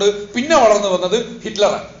പ്രയോജനപ്പെടുത്തിക്കൊണ്ട് പിന്നെ വളർന്നു വന്നത്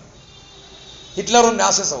ഹിറ്റ്ലറാണ്. ഹിറ്റ്ലറും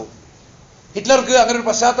നാസിസവും. ഹിറ്റ്ലർക്ക് അങ്ങനെ ഒരു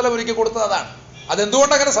പശ്ചാത്തലം ഒരുക്കി കൊടുത്തത് അതാണ്.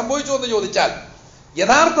 അതെന്തുകൊണ്ട് അങ്ങനെ സംഭവിച്ചു എന്ന് ചോദിച്ചാൽ,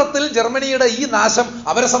 യഥാർത്ഥത്തിൽ ജർമ്മനിയുടെ ഈ നാശം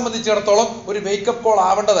അവരെ സംബന്ധിച്ചിടത്തോളം ഒരു വേക്കപ്പ് കോൾ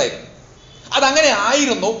ആവേണ്ടതായിരുന്നു. അതങ്ങനെ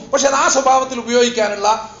ആയിരുന്നു. പക്ഷെ അത് ആ സ്വഭാവത്തിൽ ഉപയോഗിക്കാനുള്ള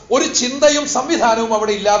ഒരു ചിന്തയും സംവിധാനവും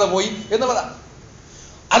അവിടെ ഇല്ലാതെ പോയി എന്നുള്ളതാണ്.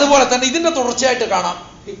 അതുപോലെ തന്നെ ഇതിന്റെ തുടർച്ചയായിട്ട് കാണാം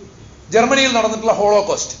ജർമ്മനിയിൽ നടന്നിട്ടുള്ള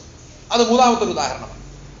ഹോളോകോസ്റ്റ്. അത് 3-ാമത്തെ ഒരു ഉദാഹരണമാണ്.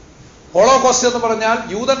 ഹോളോകോസ്റ്റ് എന്ന് പറഞ്ഞാൽ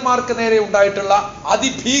യൂതന്മാർക്ക് നേരെ ഉണ്ടായിട്ടുള്ള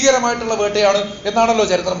അതിഭീകരമായിട്ടുള്ള വേട്ടയാണ് എന്നാണല്ലോ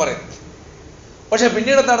ചരിത്രം പറയുന്നത്. പക്ഷെ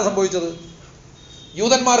പിന്നീട് എന്താണ് സംഭവിച്ചത്?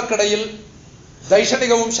 യൂതന്മാർക്കിടയിൽ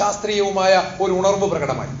ദൈക്ഷണികവും ശാസ്ത്രീയവുമായ ഒരു ഉണർവ്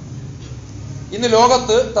പ്രകടമായി. ഇന്ന്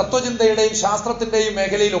ലോകത്ത് തത്വചിന്തയുടെയും ശാസ്ത്രത്തിന്റെയും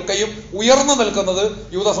മേഖലയിലൊക്കെയും ഉയർന്നു നിൽക്കുന്നത്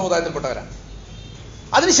യൂത സമുദായത്തിൽപ്പെട്ടവരാണ്.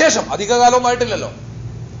 അതിനുശേഷം അധികകാലവുമായിട്ടില്ലല്ലോ.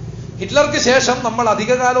 ഹിറ്റ്ലർക്ക് ശേഷം നമ്മൾ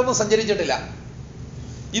അധികകാലമൊന്നും സഞ്ചരിച്ചിട്ടില്ല.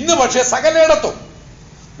 ഇന്ന് പക്ഷേ സകലയിടത്തും,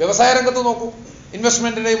 വ്യവസായ രംഗത്ത് നോക്കൂ,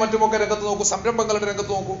 ഇൻവെസ്റ്റ്മെന്റിന്റെയും മറ്റുമൊക്കെ രംഗത്ത് നോക്കൂ, സംരംഭങ്ങളുടെ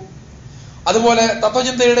രംഗത്ത് നോക്കൂ, അതുപോലെ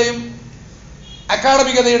തത്വചിന്തയുടെയും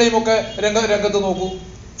അക്കാഡമികതയുടെയും ഒക്കെ രംഗത്ത് നോക്കൂ,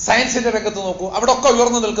 സയൻസിന്റെ രംഗത്ത് നോക്കൂ, അവിടെ ഒക്കെ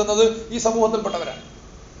ഉയർന്നു നിൽക്കുന്നത് ഈ സമൂഹത്തിൽപ്പെട്ടവരാണ്.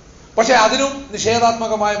 പക്ഷെ അതിനും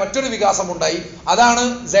നിഷേധാത്മകമായ മറ്റൊരു വികാസമുണ്ടായി. അതാണ്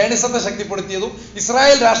സയനിസത്തെ ശക്തിപ്പെടുത്തിയതും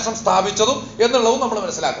ഇസ്രായേൽ രാഷ്ട്രം സ്ഥാപിച്ചതും എന്നുള്ളതും നമ്മൾ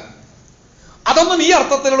മനസ്സിലാക്കും. അതൊന്നും ഈ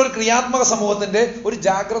അർത്ഥത്തിലുള്ള ഒരു ക്രിയാത്മക സമൂഹത്തിന്റെ ഒരു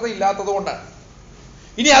ജാഗ്രത ഇല്ലാത്തത് കൊണ്ടാണ്.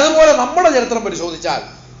 ഇനി അതുപോലെ നമ്മുടെ ചരിത്രം പരിശോധിച്ചാൽ,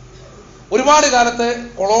 ഒരുപാട് കാലത്തെ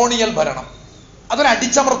കൊളോണിയൽ ഭരണം അതൊരു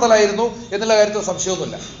അടിച്ചമർത്തലായിരുന്നു എന്നുള്ള കാര്യത്തിൽ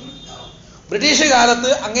സംശയമൊന്നുമില്ല. ബ്രിട്ടീഷ് കാലത്ത്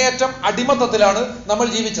അങ്ങേയറ്റം അടിമത്തത്തിലാണ് നമ്മൾ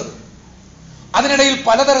ജീവിച്ചത്. അതിനിടയിൽ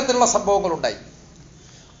പലതരത്തിലുള്ള സംഭവങ്ങൾ ഉണ്ടായി.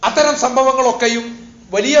 അത്തരം സംഭവങ്ങളൊക്കെയും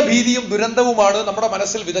വലിയ ഭീതിയും ദുരന്തവുമാണ് നമ്മുടെ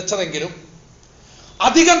മനസ്സിൽ വിതച്ചതെങ്കിലും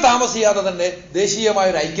അധികം താമസിയാതെ തന്നെ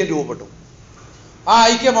ദേശീയമായൊരു ഐക്യം രൂപപ്പെട്ടു. ആ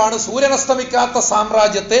ഐക്യമാണ് സൂര്യനസ്തമിക്കാത്ത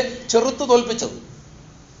സാമ്രാജ്യത്തെ ചെറുത്തു തോൽപ്പിച്ചത്.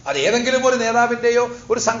 അത് ഏതെങ്കിലും ഒരു നേതാവിന്റെയോ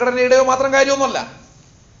ഒരു സംഘടനയുടെയോ മാത്രം കാര്യമൊന്നുമല്ല.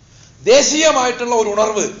 ദേശീയമായിട്ടുള്ള ഒരു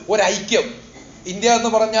ഉണർവ്, ഒരു ഐക്യം. ഇന്ത്യ എന്ന്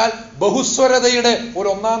പറഞ്ഞാൽ ബഹുസ്വരതയുടെ ഒരു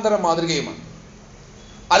ഒന്നാന്തരം മാതൃകയുമാണ്.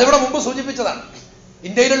 അതിവിടെ മുമ്പ് സൂചിപ്പിച്ചതാണ്.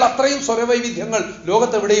 ഇന്ത്യയിലുള്ള അത്രയും സ്വരവൈവിധ്യങ്ങൾ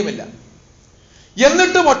ലോകത്തെവിടെയുമില്ല.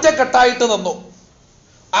 എന്നിട്ടും ഒറ്റക്കെട്ടായിട്ട് നിന്നു.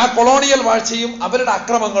 ആ കൊളോണിയൽ വാഴ്ചയും അവരുടെ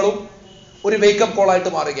അക്രമങ്ങളും ഒരു വേക്കപ്പ്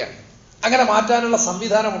കോളായിട്ട് മാറുകയാണ്. അങ്ങനെ മാറ്റാനുള്ള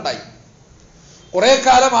സംവിധാനം ഉണ്ടായി. കുറെ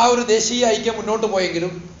കാലം ആ ഒരു ദേശീയ ഐക്യം മുന്നോട്ട്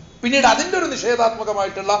പോയെങ്കിലും പിന്നീട് അതിൻ്റെ ഒരു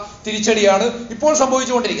നിഷേധാത്മകമായിട്ടുള്ള തിരിച്ചടിയാണ് ഇപ്പോൾ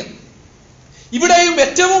സംഭവിച്ചുകൊണ്ടിരിക്കുന്നത്. ഇവിടെയും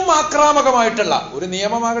ഏറ്റവും ആക്രാമകമായിട്ടുള്ള ഒരു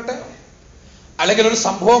നിയമമാകട്ടെ അല്ലെങ്കിൽ ഒരു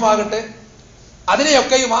സംഭവമാകട്ടെ,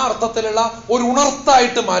 അതിനെയൊക്കെയും ആ അർത്ഥത്തിലുള്ള ഒരു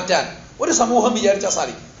ഉണർത്തായിട്ട് മാറ്റാൻ ഒരു സമൂഹം വിചാരിച്ചാൽ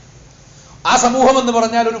സാധിക്കും. ആ സമൂഹം എന്ന്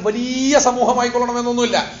പറഞ്ഞാൽ ഒരു വലിയ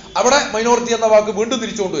സമൂഹമായിക്കൊള്ളണമെന്നൊന്നുമില്ല. അവിടെ മൈനോറിറ്റി എന്ന വാക്ക് വീണ്ടും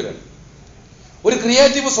തിരിച്ചു കൊണ്ടുവരികയാണ്. ഒരു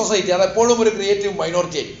ക്രിയേറ്റീവ് സൊസൈറ്റി, അതെപ്പോഴും ഒരു ക്രിയേറ്റീവ്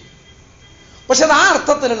മൈനോറിറ്റി ആയിരിക്കും. പക്ഷെ അത് ആ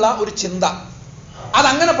അർത്ഥത്തിലുള്ള ഒരു ചിന്ത,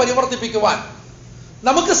 അതങ്ങനെ പരിവർത്തിപ്പിക്കുവാൻ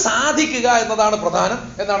നമുക്ക് സാധിക്കുക എന്നതാണ് പ്രധാനം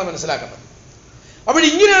എന്നാണ് മനസ്സിലാക്കേണ്ടത്. അപ്പോൾ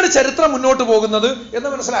ഇങ്ങനെയാണ് ചരിത്രം മുന്നോട്ട് പോകുന്നത് എന്ന്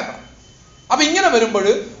മനസ്സിലാക്കണം. അപ്പൊ ഇങ്ങനെ വരുമ്പോൾ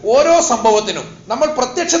ഓരോ സംഭവത്തിനും നമ്മൾ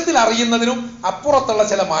പ്രത്യക്ഷത്തിൽ അറിയുന്നതിനും അപ്പുറത്തുള്ള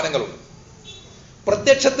ചില മാനങ്ങളുണ്ട്.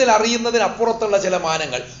 പ്രത്യക്ഷത്തിൽ അറിയുന്നതിനപ്പുറത്തുള്ള ചില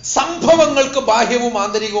മാനങ്ങൾ, സംഭവങ്ങൾക്ക് ബാഹ്യവും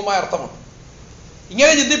ആന്തരികവുമായ അർത്ഥമുണ്ട്.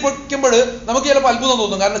 ഇങ്ങനെ ചിന്തിപ്പിക്കുമ്പോൾ നമുക്ക് ചിലപ്പോൾ അത്ഭുതം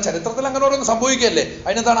തോന്നും. കാരണം ചരിത്രത്തിൽ അങ്ങനെ ഓരോന്ന് സംഭവിക്കുകയല്ലേ,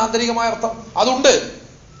 അതിനെന്താണ് ആന്തരികമായ അർത്ഥം? അതുണ്ട്.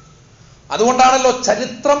 അതുകൊണ്ടാണല്ലോ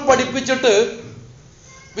ചരിത്രം പഠിപ്പിച്ചിട്ട്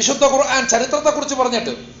വിശുദ്ധ ഖുർആൻ ചരിത്രത്തെക്കുറിച്ച്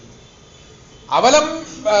പറഞ്ഞിട്ട് അവലം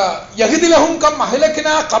യഹ്ദിലഹും കം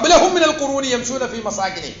അഹ്ലക്നാ ഖബ്ലഹും മിനൽ ഖുറൂനി യംശൂന ഫീ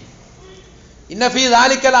മസാകിനി ഇന്ന ഫീ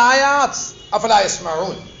ദാലികൽ ആയാത്ത് അഫലാ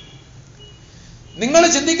യസ്മഊൻ. നിങ്ങൾ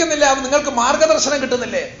ചിന്തിക്കുന്നില്ലേ? നിങ്ങൾക്ക് മാർഗദർശനം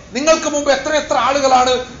കിട്ടുന്നില്ലേ? നിങ്ങൾക്ക് മുമ്പ് എത്ര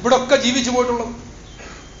ആളുകളാണ് ഇവിടെ ഒക്കെ ജീവിച്ചു പോയിട്ടുള്ളത്.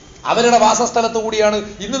 അവരുടെ വാസസ്ഥലത്ത് കൂടിയാണ്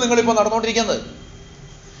ഇന്ന് നിങ്ങളിപ്പോൾ നടന്നുകൊണ്ടിരിക്കുന്നത്.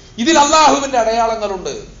 ഇതിൽ അള്ളാഹുവിന്റെ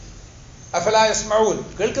അടയാളങ്ങളുണ്ട്. അഫലാ യസ്മഊൻ,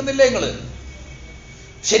 കേൾക്കുന്നില്ലേ? നിങ്ങൾ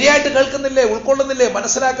ശരിയായിട്ട് കേൾക്കുന്നില്ലേ? ഉൾക്കൊള്ളുന്നില്ലേ?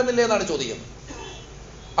 മനസ്സിലാക്കുന്നില്ലേ എന്നാണ് ചോദിക്കുന്നത്.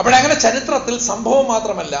 അപ്പോഴങ്ങനെ ചരിത്രത്തിൽ സംഭവം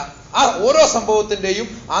മാത്രമല്ല, ആ ഓരോ സംഭവത്തിന്റെയും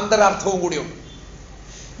ആന്തരാർത്ഥവും കൂടിയുണ്ട്.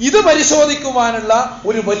 ഇത് പരിശോധിക്കുവാനുള്ള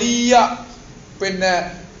ഒരു വലിയ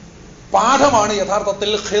പാഠമാണ്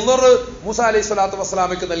യഥാർത്ഥത്തിൽ ഖിളർ മൂസ അലൈഹി സ്വലാത്തു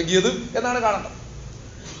വസ്സലാമയ്ക്ക് നൽകിയത് എന്നാണ് കാണേണ്ടത്.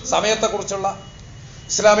 സമയത്തെക്കുറിച്ചുള്ള,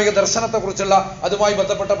 ഇസ്ലാമിക ദർശനത്തെക്കുറിച്ചുള്ള അതുമായി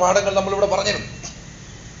ബന്ധപ്പെട്ട പാഠങ്ങൾ നമ്മളിവിടെ പറഞ്ഞിരുന്നു.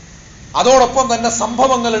 അതോടൊപ്പം തന്നെ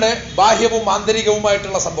സംഭവങ്ങളുടെ ബാഹ്യവും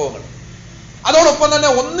ആന്തരികവുമായിട്ടുള്ള സംഭവങ്ങൾ, അതോടൊപ്പം തന്നെ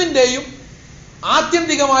ഒന്നിൻ്റെയും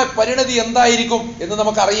ആത്യന്തികമായ പരിണതി എന്തായിരിക്കും എന്ന്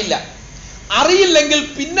നമുക്കറിയില്ല. അറിയില്ലെങ്കിൽ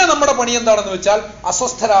പിന്നെ നമ്മുടെ പണി എന്താണെന്ന് വെച്ചാൽ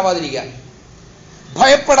അസ്വസ്ഥരാവാതിരിക്കുക,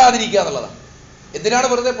 ഭയപ്പെടാതിരിക്കുക എന്നുള്ളതാണ്. എന്തിനാണ്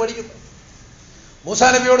വെറുതെ പേടിക്കുന്നത്? മൂസാ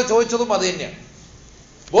നബിയോട് ചോദിച്ചതും അത് തന്നെയാണ്.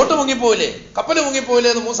 ബോട്ട് മുങ്ങിപ്പോയില്ലേ, കപ്പൽ മുങ്ങിപ്പോയില്ലേ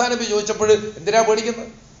എന്ന് മൂസാ നബി ചോദിച്ചപ്പോൾ എന്തിനാ പേടിക്കുന്നത്?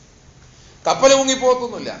 കപ്പൽ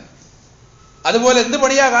മുങ്ങിപ്പോകത്തൊന്നുമില്ല. അതുപോലെ എന്ത്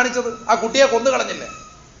പണിയാ കാണിച്ചത്? ആ കുട്ടിയെ കൊന്നു കളഞ്ഞില്ലേ?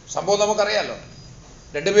 സംഭവം നമുക്കറിയാലോ.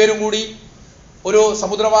 രണ്ടുപേരും കൂടി ഒരു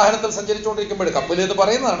സമുദ്രവാഹനത്തിൽ സഞ്ചരിച്ചുകൊണ്ടിരിക്കുമ്പോൾ, കപ്പൽ എന്ന്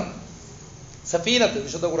പറയുന്നതാണ് സഫീനത്ത്,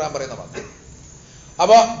 വിശുദ്ധ ഖുർആൻ പറയുന്ന വാക്ക്.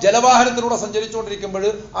 അപ്പൊ ജലവാഹനത്തിലൂടെ സഞ്ചരിച്ചുകൊണ്ടിരിക്കുമ്പോൾ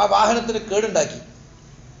ആ വാഹനത്തിന് കേടുണ്ടാക്കി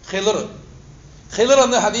ഖിളർ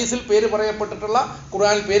എന്ന് ഹദീസിൽ പേര് പറയപ്പെട്ടിട്ടുള്ള,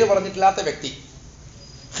 ഖുർആനിൽ പേര് പറഞ്ഞിട്ടില്ലാത്ത വ്യക്തി.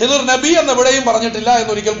 ഖിളർ നബി എന്ന് എവിടെയും പറഞ്ഞിട്ടില്ല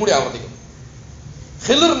എന്നൊരിക്കൽ കൂടി ആവർത്തിക്കുന്നു.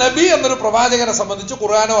 ഖിളർ നബി എന്നൊരു പ്രവാചകനെ സംബന്ധിച്ച്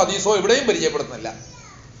ഖുർആനോ ഹദീസോ എവിടെയും പരിചയപ്പെടുന്നില്ല.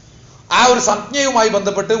 ആ ഒരു സംജ്ഞയുമായി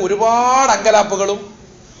ബന്ധപ്പെട്ട് ഒരുപാട് അങ്കലാപ്പുകളും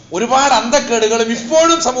ഒരുപാട് അന്തക്കേടുകളും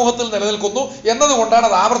ഇപ്പോഴും സമൂഹത്തിൽ നിലനിൽക്കുന്നു എന്നതുകൊണ്ടാണ്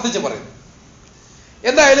അത് ആവർത്തിച്ച് പറയുന്നത്.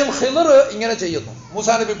 എന്തായാലും ഖിളർ ഇങ്ങനെ ചെയ്യുന്നു,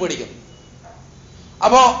 മൂസാ നബി പേടിക്കുന്നു.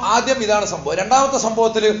 അപ്പോ ആദ്യം ഇതാണ് സംഭവം. രണ്ടാമത്തെ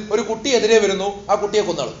സംഭവത്തിൽ ഒരു കുട്ടി എതിരെ വരുന്നു, ആ കുട്ടിയെ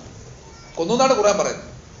കൊന്നു എന്നാണ് ഖുർആൻ പറയുന്നത്.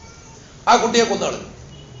 ആ കുട്ടിയെ കൊന്നു.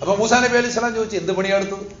 അപ്പൊ മൂസാ നബി അലൈഹി സ്വലാം ചോദിച്ചു, എന്ത്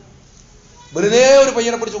പണിയെടുത്തത്? വെറുതെ ഒരു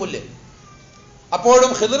പയ്യനെ പിടിച്ചു കൊല്ലേ?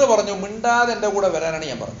 അപ്പോഴും ഖിളർ പറഞ്ഞു, മിണ്ടാതെ എൻ്റെ കൂടെ വരാനാണ്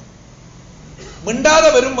ഞാൻ പറഞ്ഞത്. മിണ്ടാതെ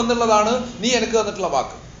വരും എന്നുള്ളതാണ് നീ എനിക്ക് തന്നിട്ടുള്ള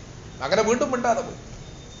വാക്ക്. അങ്ങനെ വീണ്ടും മിണ്ടാതെ പോയി.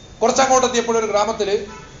 കുറച്ചങ്ങോട്ട് എത്തിയപ്പോഴൊരു ഗ്രാമത്തിൽ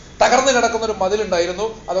തകർന്നു കിടക്കുന്ന ഒരു മതിലുണ്ടായിരുന്നു,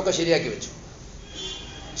 അതൊക്കെ ശരിയാക്കി വെച്ചു.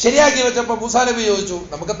 ശരിയാക്കി വെച്ചപ്പോൾ മൂസാ നബി ചോദിച്ചു,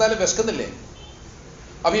 നമുക്കെന്തായാലും വിശക്കുന്നില്ലേ?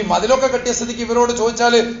 അപ്പൊ ഈ മതിലൊക്കെ കെട്ടിയ സ്ഥിതിക്ക് ഇവരോട്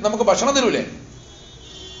ചോദിച്ചാൽ നമുക്ക് ഭക്ഷണം തരൂലേ?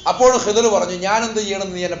 അപ്പോൾ ഖിളർ പറഞ്ഞു, ഞാൻ എന്ത്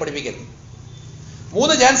ചെയ്യണമെന്ന് നീ എന്നെ പഠിപ്പിക്കരുത്.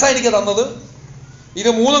 3 ചാൻസാണ് എനിക്ക് തന്നത്, ഇത്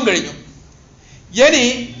 3ഉം കഴിഞ്ഞു. ഇനി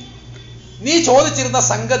നീ ചോദിച്ചിരുന്ന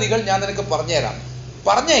സംഗതികൾ ഞാൻ നിനക്ക് പറഞ്ഞുതരാം,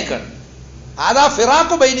 പറഞ്ഞേക്കാണ്. അതാ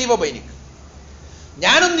ഫിറാഖു ബൈനി വ ബൈനിക്,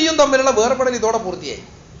 ഞാനും നീയും തമ്മിലുള്ള വേർപെടൽ ഇതോടെ പൂർത്തിയായി.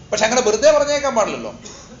 പക്ഷെ അങ്ങനെ വെറുതെ പറഞ്ഞേക്കാൻ പാടില്ലല്ലോ.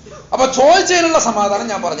 അപ്പൊ ചോദിച്ചതിനുള്ള സമാധാനം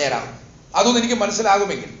ഞാൻ പറഞ്ഞുതരാം, അതൊന്നും എനിക്ക്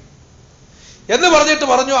മനസ്സിലാകുമെങ്കിൽ എന്ന് പറഞ്ഞിട്ട്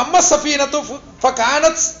പറഞ്ഞു, അമ്മ സഫീനത്തു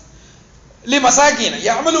ഫകാനത് ലിമസാകീന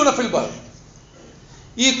യഅമലൂന ഫിൽ ബഹർ.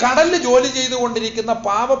 ഈ കടലിൽ ജോലി ചെയ്തുകൊണ്ടിരിക്കുന്ന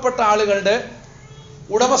പാവപ്പെട്ട ആളുകളുടെ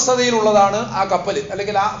ഉടമസ്ഥതയിലുള്ളതാണ് ആ കപ്പൽ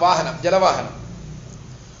അല്ലെങ്കിൽ ആ വാഹനം, ജലവാഹനം.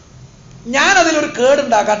 ഞാനതിലൊരു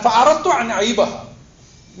കേടുണ്ടാക്കാൻ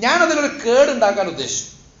ഞാനതിലൊരു കേടുണ്ടാക്കാൻ ഉദ്ദേശിച്ചു.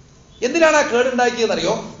 എന്തിനാണ് ആ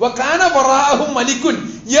കേടുണ്ടാക്കിയതെന്നറിയോ? വകാന വറാഅഹും മലിക്കുൻ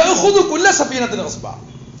യഖുദു കുല്ല സഫീനത്തിൻ ഗസ്ബ.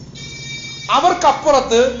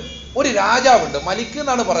 അവർക്കപ്പുറത്ത് ഒരു രാജാവുണ്ട്. മലിക്ക്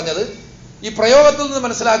എന്നാണ് പറഞ്ഞത്. ഈ പ്രയോഗത്തിൽ നിന്ന്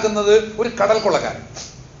മനസ്സിലാക്കുന്നത് ഒരു കടൽ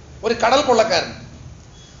കൊള്ളക്കാരൻ.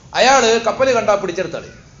 അയാള് കപ്പല് കണ്ടാൽ പിടിച്ചെടുത്തളി.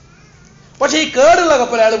 പക്ഷെ ഈ കേടുള്ള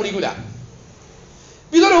കപ്പൽ അയാൾ പിടിക്കൂല.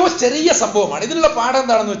 ഇതൊരു ചെറിയ സംഭവമാണ്. ഇതിനുള്ള പാഠം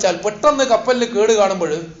എന്താണെന്ന് വെച്ചാൽ, പെട്ടെന്ന് കപ്പലിന് കേട്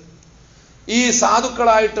കാണുമ്പോൾ ഈ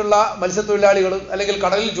സാധുക്കളായിട്ടുള്ള മത്സ്യത്തൊഴിലാളികൾ അല്ലെങ്കിൽ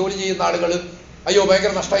കടലിൽ ജോലി ചെയ്യുന്ന ആളുകൾ അയ്യോ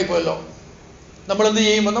ഭയങ്കര നഷ്ടമായി പോയല്ലോ, നമ്മൾ എന്ത്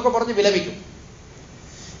ചെയ്യും എന്നൊക്കെ പറഞ്ഞ് വിലപിക്കും.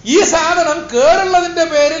 ഈ സാധനം കേടുള്ളതിന്റെ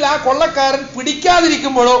പേരിൽ ആ കൊള്ളക്കാരൻ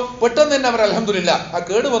പിടിക്കാതിരിക്കുമ്പോഴോ പെട്ടെന്ന് തന്നെ അവർ അൽഹംദുലില്ലാ ആ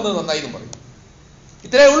കേട് വന്ന് നന്നായി എന്നും പറയും.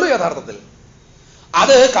 ഇത്രയേ ഉള്ളൂ യഥാർത്ഥത്തിൽ.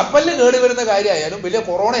 അത് കപ്പലിന് കേട് വരുന്ന കാര്യമായാലും വലിയ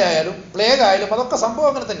കൊറോണ ആയാലും പ്ലേഗ് ആയാലും അതൊക്കെ സംഭവം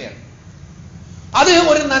അങ്ങനെ തന്നെയാണ്. അത്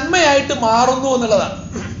ഒരു നന്മയായിട്ട് മാറുന്നു എന്നുള്ളതാണ്.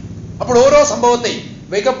 അപ്പോൾ ഓരോ സംഭവത്തെയും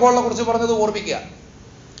വേക്കപ്പോളിനെ കുറിച്ച് പറഞ്ഞത് ഓർമ്മിക്കുക.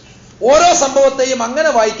 ഓരോ സംഭവത്തെയും അങ്ങനെ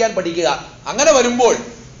വായിക്കാൻ പഠിക്കുക. അങ്ങനെ വരുമ്പോൾ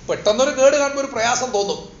പെട്ടെന്നൊരു കേട് കാണുമ്പോൾ ഒരു പ്രയാസം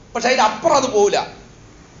തോന്നും. പക്ഷെ അതിന്റെ അപ്പുറം അത് പോവില്ല.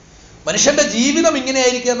 മനുഷ്യന്റെ ജീവിതം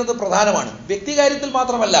ഇങ്ങനെയായിരിക്കുക എന്നത് പ്രധാനമാണ്. വ്യക്തികാര്യത്തിൽ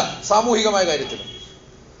മാത്രമല്ല, സാമൂഹികമായ കാര്യത്തിലും.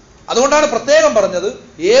 അതുകൊണ്ടാണ് പ്രത്യേകം പറഞ്ഞത്,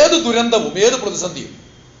 ഏത് ദുരന്തവും ഏത് പ്രതിസന്ധിയും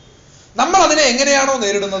നമ്മൾ അതിനെ എങ്ങനെയാണോ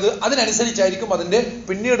നേരിടുന്നത് അതിനനുസരിച്ചായിരിക്കും അതിന്റെ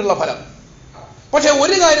പിന്നീടുള്ള ഫലം. പക്ഷെ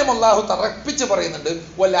ഒരു കാര്യം അല്ലാഹു തറപ്പിച്ച് പറയുന്നുണ്ട്,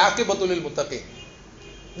 വൽ ആഖിബത്തു ലിൽ മുത്തഖീൻ.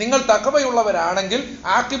 നിങ്ങൾ തഖ്വയുള്ളവരാണെങ്കിൽ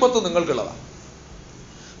ആഖിബത്ത് നിങ്ങൾക്കുള്ളതാണ്.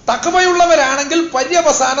 തഖ്വയുള്ളവരാണെങ്കിൽ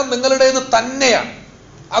പര്യവസാനം നിങ്ങളുടേത് തന്നെയാണ്.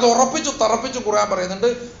 അത് ഉറപ്പിച്ചു തറപ്പിച്ചു ഖുർആൻ പറയുന്നുണ്ട്.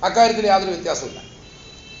 അക്കാര്യത്തിൽ യാതൊരു വ്യത്യാസമില്ല.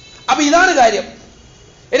 അപ്പൊ ഇതാണ് കാര്യം.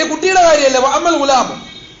 ഇനി കുട്ടിയുടെ കാര്യമല്ല. വഅമൽ ഗുലാമു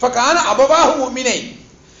ഫകാന അബവാഹു മുഅ്മിനൈൻ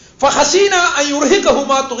ഫഖശീന അൻ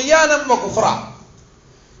യുർഹിഖഹുമാ തുഗ്യാനം വകുഫ്റ.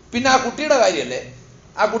 പിന്നെ ആ കുട്ടിയുടെ കാര്യമല്ലേ,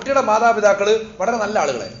 ആ കുട്ടിയുടെ മാതാപിതാക്കള് വളരെ നല്ല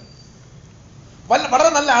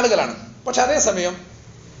ആളുകളാണ്. പക്ഷെ അതേസമയം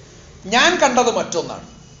ഞാൻ കണ്ടത് മറ്റൊന്നാണ്.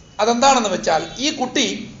 അതെന്താണെന്ന് വെച്ചാൽ, ഈ കുട്ടി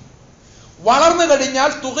വളർന്നു കഴിഞ്ഞാൽ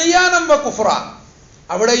തുഗ്യാനം വകുഫ്റ,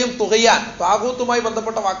 അവിടെയും തുകയാൻ താഗൂത്തുമായി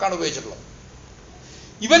ബന്ധപ്പെട്ട വാക്കാണ് ഉപയോഗിച്ചിട്ടുള്ളത്.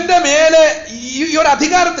 ഇവന്റെ മേലെ ഈ ഒരു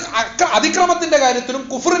അതിക്രമത്തിന്റെ കാര്യത്തിലും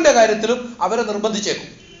കുഫറിന്റെ കാര്യത്തിലും അവരെ നിർബന്ധിച്ചേക്കും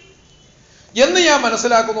എന്ന് ഞാൻ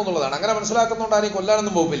മനസ്സിലാക്കുന്നു എന്നുള്ളതാണ്. അങ്ങനെ മനസ്സിലാക്കുന്നതുകൊണ്ട് ആരെയും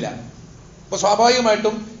കൊല്ലാനൊന്നും പോകുന്നില്ല. അപ്പൊ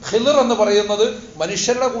സ്വാഭാവികമായിട്ടും ഖിളിർ എന്ന് പറയുന്നത്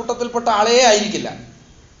മനുഷ്യരുടെ കൂട്ടത്തിൽപ്പെട്ട ആളേ ആയിരിക്കില്ല.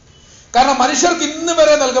 കാരണം മനുഷ്യർക്ക് ഇന്ന്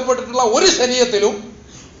വരെ നൽകപ്പെട്ടിട്ടുള്ള ഒരു ശരീഅത്തിലും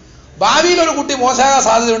ഭാവിയിൽ ഒരു കുട്ടി മോശമാകാൻ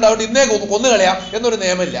സാധ്യതയുണ്ട്, അതുകൊണ്ട് ഇന്നേ കൊന്നുകളയാം എന്നൊരു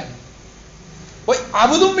നിയമമില്ല.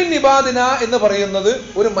 അബ്ദും മിൻ ഇബാദിന എന്ന് പറയുന്നത്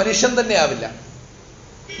ഒരു മനുഷ്യൻ തന്നെ ആവില്ല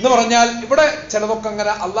എന്ന് പറഞ്ഞാൽ, ഇവിടെ ചിലതൊക്കെ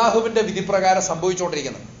അങ്ങനെ അള്ളാഹുവിന്റെ വിധിപ്രകാരം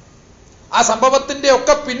സംഭവിച്ചുകൊണ്ടിരിക്കുന്നത്. ആ സംഭവത്തിന്റെ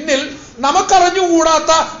ഒക്കെ പിന്നിൽ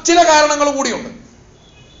നമുക്കറിഞ്ഞുകൂടാത്ത ചില കാരണങ്ങൾ കൂടിയുണ്ട്.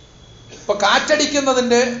 ഇപ്പൊ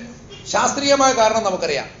കാറ്റടിക്കുന്നതിന്റെ ശാസ്ത്രീയമായ കാരണം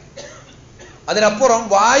നമുക്കറിയാം. അതിനപ്പുറം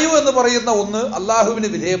വായു എന്ന് പറയുന്ന ഒന്ന് അള്ളാഹുവിന്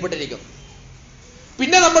വിധേയപ്പെട്ടിരിക്കുന്നു.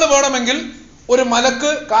 പിന്നെ നമ്മൾ വേണമെങ്കിൽ ഒരു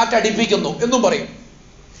മലക്ക് കാറ്റടിപ്പിക്കുന്നു എന്നും പറയും.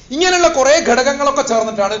 ഇങ്ങനെയുള്ള കുറെ ഘടകങ്ങളൊക്കെ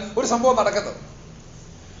ചേർന്നിട്ടാണ് ഒരു സംഭവം നടക്കുന്നത്.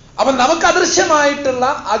 അപ്പൊ നമുക്ക് അദൃശ്യമായിട്ടുള്ള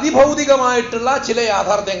അതിഭൗതികമായിട്ടുള്ള ചില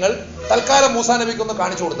യാഥാർത്ഥ്യങ്ങൾ തൽക്കാലം മൂസാ നബിക്കൊന്ന്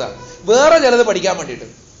കാണിച്ചു കൊടുത്താൽ വേറെ ചിലത് പഠിക്കാൻ വേണ്ടിയിട്ട്.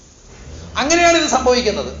 അങ്ങനെയാണ് ഇത്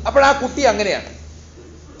സംഭവിക്കുന്നത്. അപ്പോഴാ കുട്ടി അങ്ങനെയാണ്.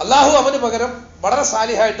 അള്ളാഹു അവന് പകരം വളരെ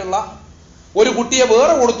സാലിഹായിട്ടുള്ള ഒരു കുട്ടിയെ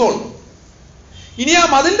വേറെ കൊടുത്തോളൂ. ഇനി ആ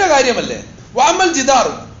മതിലിന്റെ കാര്യമല്ലേ, വാമൽ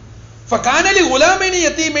ജിദാറു ഫകാനലി ഗുലാമൈനി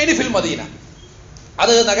യതീമൈനി ഫിൽ മദീന.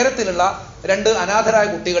 അത് നഗരത്തിലുള്ള രണ്ട് അനാഥരായ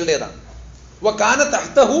കുട്ടികളുടേതാണ്. വകാന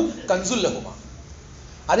തഹ്തഹു കൻസുൽ ലഹുമാ.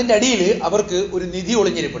 അതിന്റെ അടിയിൽ അവർക്ക് ഒരു നിധി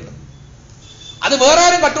ഒളിഞ്ഞിരിപ്പുണ്ട്. അത് വേറെ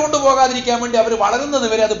ആരും കട്ടുകൊണ്ടു പോകാതിരിക്കാൻ വേണ്ടി അവർ വളരുന്നത്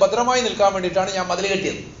വരെ അത് ഭദ്രമായി നിൽക്കാൻ വേണ്ടിയിട്ടാണ് ഞാൻ മതിൽ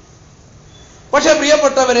കെട്ടിയത്. പക്ഷെ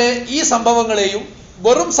പ്രിയപ്പെട്ടവരെ, ഈ സംഭവങ്ങളെയും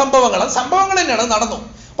വെറും സംഭവങ്ങൾ തന്നെയാണ് നടന്നു.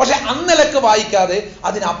 പക്ഷെ അന്നിലക്ക് വായിക്കാതെ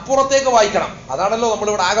അതിനപ്പുറത്തേക്ക് വായിക്കണം. അതാണല്ലോ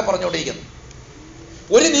നമ്മളിവിടെ ആകെ പറഞ്ഞുകൊണ്ടിരിക്കുന്നത്.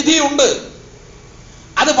 ഒരു നിധിയുണ്ട്,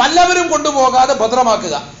 അത് വല്ലവരും കൊണ്ടുപോകാതെ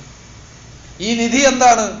ഭദ്രമാക്കുക. ഈ നിധി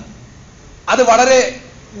എന്താണ്? അത് വളരെ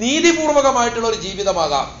നീതിപൂർവകമായിട്ടുള്ള ഒരു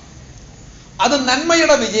ജീവിതമാകാം, അത്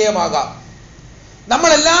നന്മയുടെ വിജയമാകാം,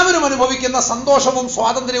 നമ്മളെല്ലാവരും അനുഭവിക്കുന്ന സന്തോഷവും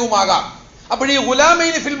സ്വാതന്ത്ര്യവുമാകാം. അപ്പോൾ ഈ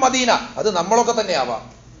ഗുലാമൈനി ഫിൽ മദീന അത് നമ്മളൊക്കെ തന്നെ ആവാം.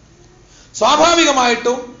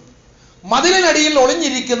 സ്വാഭാവികമായിട്ടും മതിലിനടിയിൽ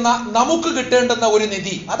ഒളിഞ്ഞിരിക്കുന്ന നമുക്ക് കിട്ടേണ്ടുന്ന ഒരു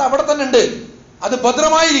നിധി അത് അവിടെ തന്നെ ഉണ്ട്. അത്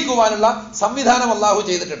ഭദ്രമായിരിക്കുവാനുള്ള സംവിധാനം അല്ലാഹു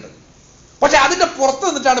ചെയ്തിട്ടുണ്ട്. പക്ഷെ അതിന്റെ പുറത്ത്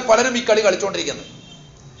നിന്നിട്ടാണ് പലരും ഈ കളി കളിച്ചുകൊണ്ടിരിക്കുന്നത്.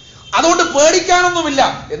 അതുകൊണ്ട് പേടിക്കാനൊന്നുമില്ല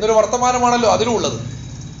എന്നൊരു വർത്തമാനമാണല്ലോ അതിലുള്ളത്.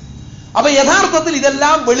 അപ്പൊ യഥാർത്ഥത്തിൽ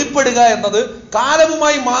ഇതെല്ലാം വെളിപ്പെടുക എന്നത്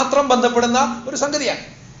കാലവുമായി മാത്രം ബന്ധപ്പെടുന്ന ഒരു സംഗതിയാണ്.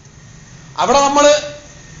 അവിടെ നമ്മൾ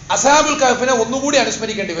അസ്ഹാബുൽ കഹ്ഫിനെ ഒന്നുകൂടി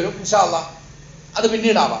അനുസ്മരിക്കേണ്ടി വരും ഇൻഷാ അല്ലാഹ്. അത്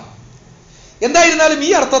പിന്നീടാവാം. എന്തായിരുന്നാലും ഈ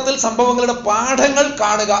അർത്ഥത്തിൽ സംഭവങ്ങളുടെ പാഠങ്ങൾ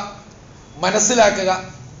കാണുക, മനസ്സിലാക്കുക,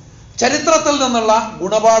 ചരിത്രത്തിൽ നിന്നുള്ള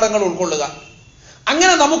ഗുണപാഠങ്ങൾ ഉൾക്കൊള്ളുക.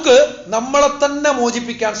 അങ്ങനെ നമുക്ക് നമ്മളെ തന്നെ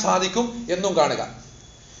മോചിപ്പിക്കാൻ സാധിക്കും എന്നും കാണുക.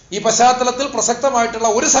 ഈ പശ്ചാത്തലത്തിൽ പ്രസക്തമായിട്ടുള്ള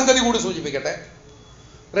ഒരു സംഗതി കൂടി സൂചിപ്പിക്കട്ടെ.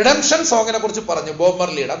 റിഡംഷൻ സോങ്ങിനെ കുറിച്ച് പറഞ്ഞു ബോബ്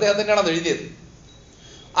മർലിയുടെ, അദ്ദേഹം തന്നെയാണ് അത് എഴുതിയത്.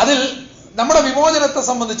 അതിൽ നമ്മുടെ വിമോചനത്തെ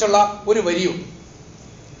സംബന്ധിച്ചുള്ള ഒരു വരിയുണ്ട്.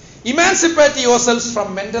 ഇമാൻസിപ്പേറ്റ് യുവർസെൽസ് ഫ്രം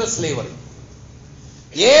മെന്റൽ സ്ലേവറി.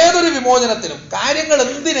 ഏതൊരു വിമോചനത്തിനും കാര്യങ്ങൾ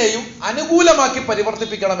എന്തിനേയും അനുകൂലമാക്കി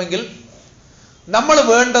പരിവർത്തിപ്പിക്കണമെങ്കിൽ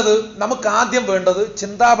നമുക്ക് ആദ്യം വേണ്ടത്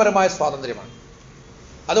ചിന്താപരമായ സ്വാതന്ത്ര്യമാണ്.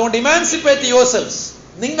 അതുകൊണ്ട് ഇമാൻസിപ്പേറ്റ് യുവർസെൽസ്,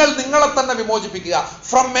 നിങ്ങൾ നിങ്ങളെ തന്നെ വിമോചിപ്പിക്കുക.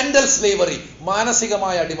 ഫ്രം മെന്റൽ സ്ലേവറി,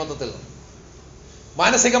 മാനസികമായ അടിമത്തത്തിൽ നിന്ന്.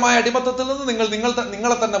 മാനസികമായ അടിമത്തത്തിൽ നിന്ന്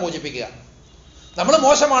നിങ്ങളെ തന്നെ മോചിപ്പിക്കുക. നമ്മൾ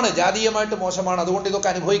മോശമാണ്, ജാതീയമായിട്ട് മോശമാണ്, അതുകൊണ്ട് ഇതൊക്കെ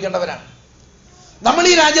അനുഭവിക്കേണ്ടവരാണ്. നമ്മൾ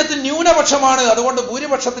ഈ രാജ്യത്ത് ന്യൂനപക്ഷമാണ്, അതുകൊണ്ട്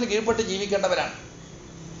ഭൂരിപക്ഷത്തിന് കീഴ്പ്പെട്ട് ജീവിക്കേണ്ടവരാണ്.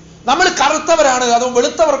 നമ്മൾ കറുത്തവരാണ്, അതുകൊണ്ട്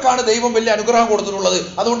വെളുത്തവർക്കാണ് ദൈവം വലിയ അനുഗ്രഹം കൊടുത്തിട്ടുള്ളത്,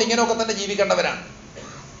 അതുകൊണ്ട് ഇങ്ങനെയൊക്കെ തന്നെ ജീവിക്കേണ്ടവരാണ്.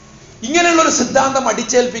 ഇങ്ങനെയുള്ളൊരു സിദ്ധാന്തം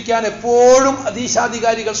അടിച്ചേൽപ്പിക്കാൻ എപ്പോഴും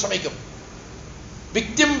അധീശാധികാരികൾ ശ്രമിക്കും.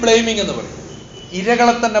 വിക്ടിം ബ്ലെയിമിംഗ് എന്ന് പറയും.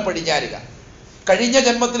 ഇരകളെ തന്നെ പഴിചാരുക. കഴിഞ്ഞ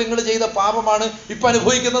ജന്മത്തിൽ നിങ്ങൾ ചെയ്ത പാപമാണ് ഇപ്പൊ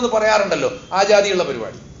അനുഭവിക്കുന്നത് പറയാറുണ്ടല്ലോ, ആ ജാതിയുള്ള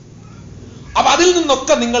പരിപാടി. അപ്പൊ അതിൽ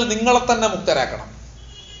നിന്നൊക്കെ നിങ്ങളെ തന്നെ മുക്തരാക്കണം.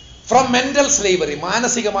 ഫ്രം മെന്റൽ സ്ലേവറി,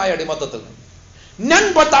 മാനസികമായ അടിമത്തത്തിൽ നിന്ന്. None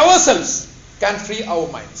but അവർസെൽസ് can free our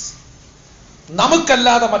minds.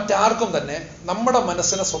 നമുക്കല്ലാതെ മറ്റാർക്കും തന്നെ നമ്മുടെ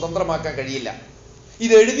മനസ്സിനെ സ്വതന്ത്രമാക്കാൻ കഴിയില്ല.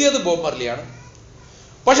 ഇത് എഴുതിയത് ബോബ് മർലിയാണ്.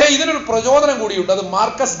 പക്ഷേ ഇതിനൊരു പ്രചോദനം കൂടിയുണ്ട്. അത്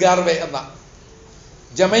മാർക്കസ് ഗാർവേ എന്ന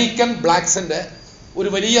ജമൈക്കൻ ബ്ലാക്സിന്റെ ഒരു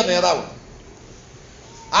വലിയ നേതാവുണ്ട്.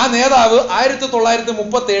 ആ നേതാവ്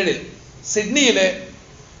 1937 സിഡ്നിയിലെ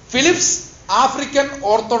ഫിലിപ്സ് ആഫ്രിക്കൻ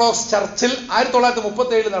ഓർത്തഡോക്സ് ചർച്ചിൽ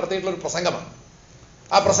 1937 നടത്തിയിട്ടുള്ള ഒരു പ്രസംഗമാണ്.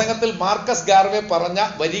 ആ പ്രസംഗത്തിൽ മാർക്കസ് ഗാർവേ പറഞ്ഞ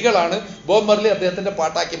വരികളാണ് ബോബ് മർലി അദ്ദേഹത്തിന്റെ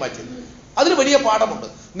പാട്ടാക്കി മാറ്റിയത്. അതിന് വലിയ പാഠമുണ്ട്.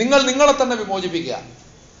 നിങ്ങളെ തന്നെ വിമോചിപ്പിക്കുക,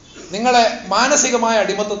 നിങ്ങളെ മാനസികമായ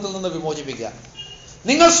അടിമത്തത്തിൽ നിന്ന് വിമോചിപ്പിക്കുക.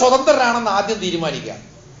 നിങ്ങൾ സ്വതന്ത്രരാണെന്ന് ആദ്യം തീരുമാനിക്കുക.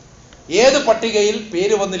 ഏത് പട്ടികയിൽ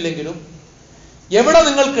പേര് വന്നില്ലെങ്കിലും, എവിടെ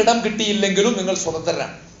നിങ്ങൾക്ക് ഇടം കിട്ടിയില്ലെങ്കിലും നിങ്ങൾ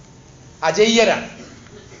സ്വതന്ത്രരാണ്, അജയ്യരാണ്.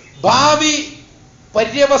 ഭാവി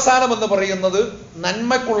പര്യവസാനം എന്ന് പറയുന്നത്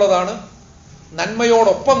നന്മയ്ക്കുള്ളതാണ്,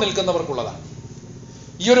 നന്മയോടൊപ്പം നിൽക്കുന്നവർക്കുള്ളതാണ്.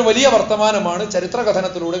 ഈ ഒരു വലിയ വർത്തമാനമാണ്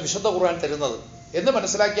ചരിത്രകഥനത്തിലൂടെ വിശുദ്ധ ഖുർആൻ തരുന്നത് എന്ന്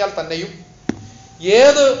മനസ്സിലാക്കിയാൽ തന്നെയും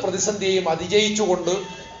ഏത് പ്രതിസന്ധിയെയും അതിജയിച്ചുകൊണ്ട്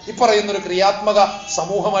ഇപ്പറയുന്നൊരു ക്രിയാത്മക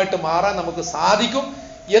സമൂഹമായിട്ട് മാറാൻ നമുക്ക് സാധിക്കും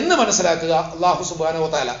എന്ന് മനസ്സിലാക്കുക. അല്ലാഹു സുബ്ഹാനഹു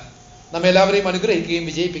വ തആല നമ്മെല്ലാവരെയും അനുഗ്രഹിക്കുകയും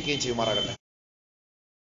വിജയിപ്പിക്കുകയും ചെയ്യുമാറാകട്ടെ.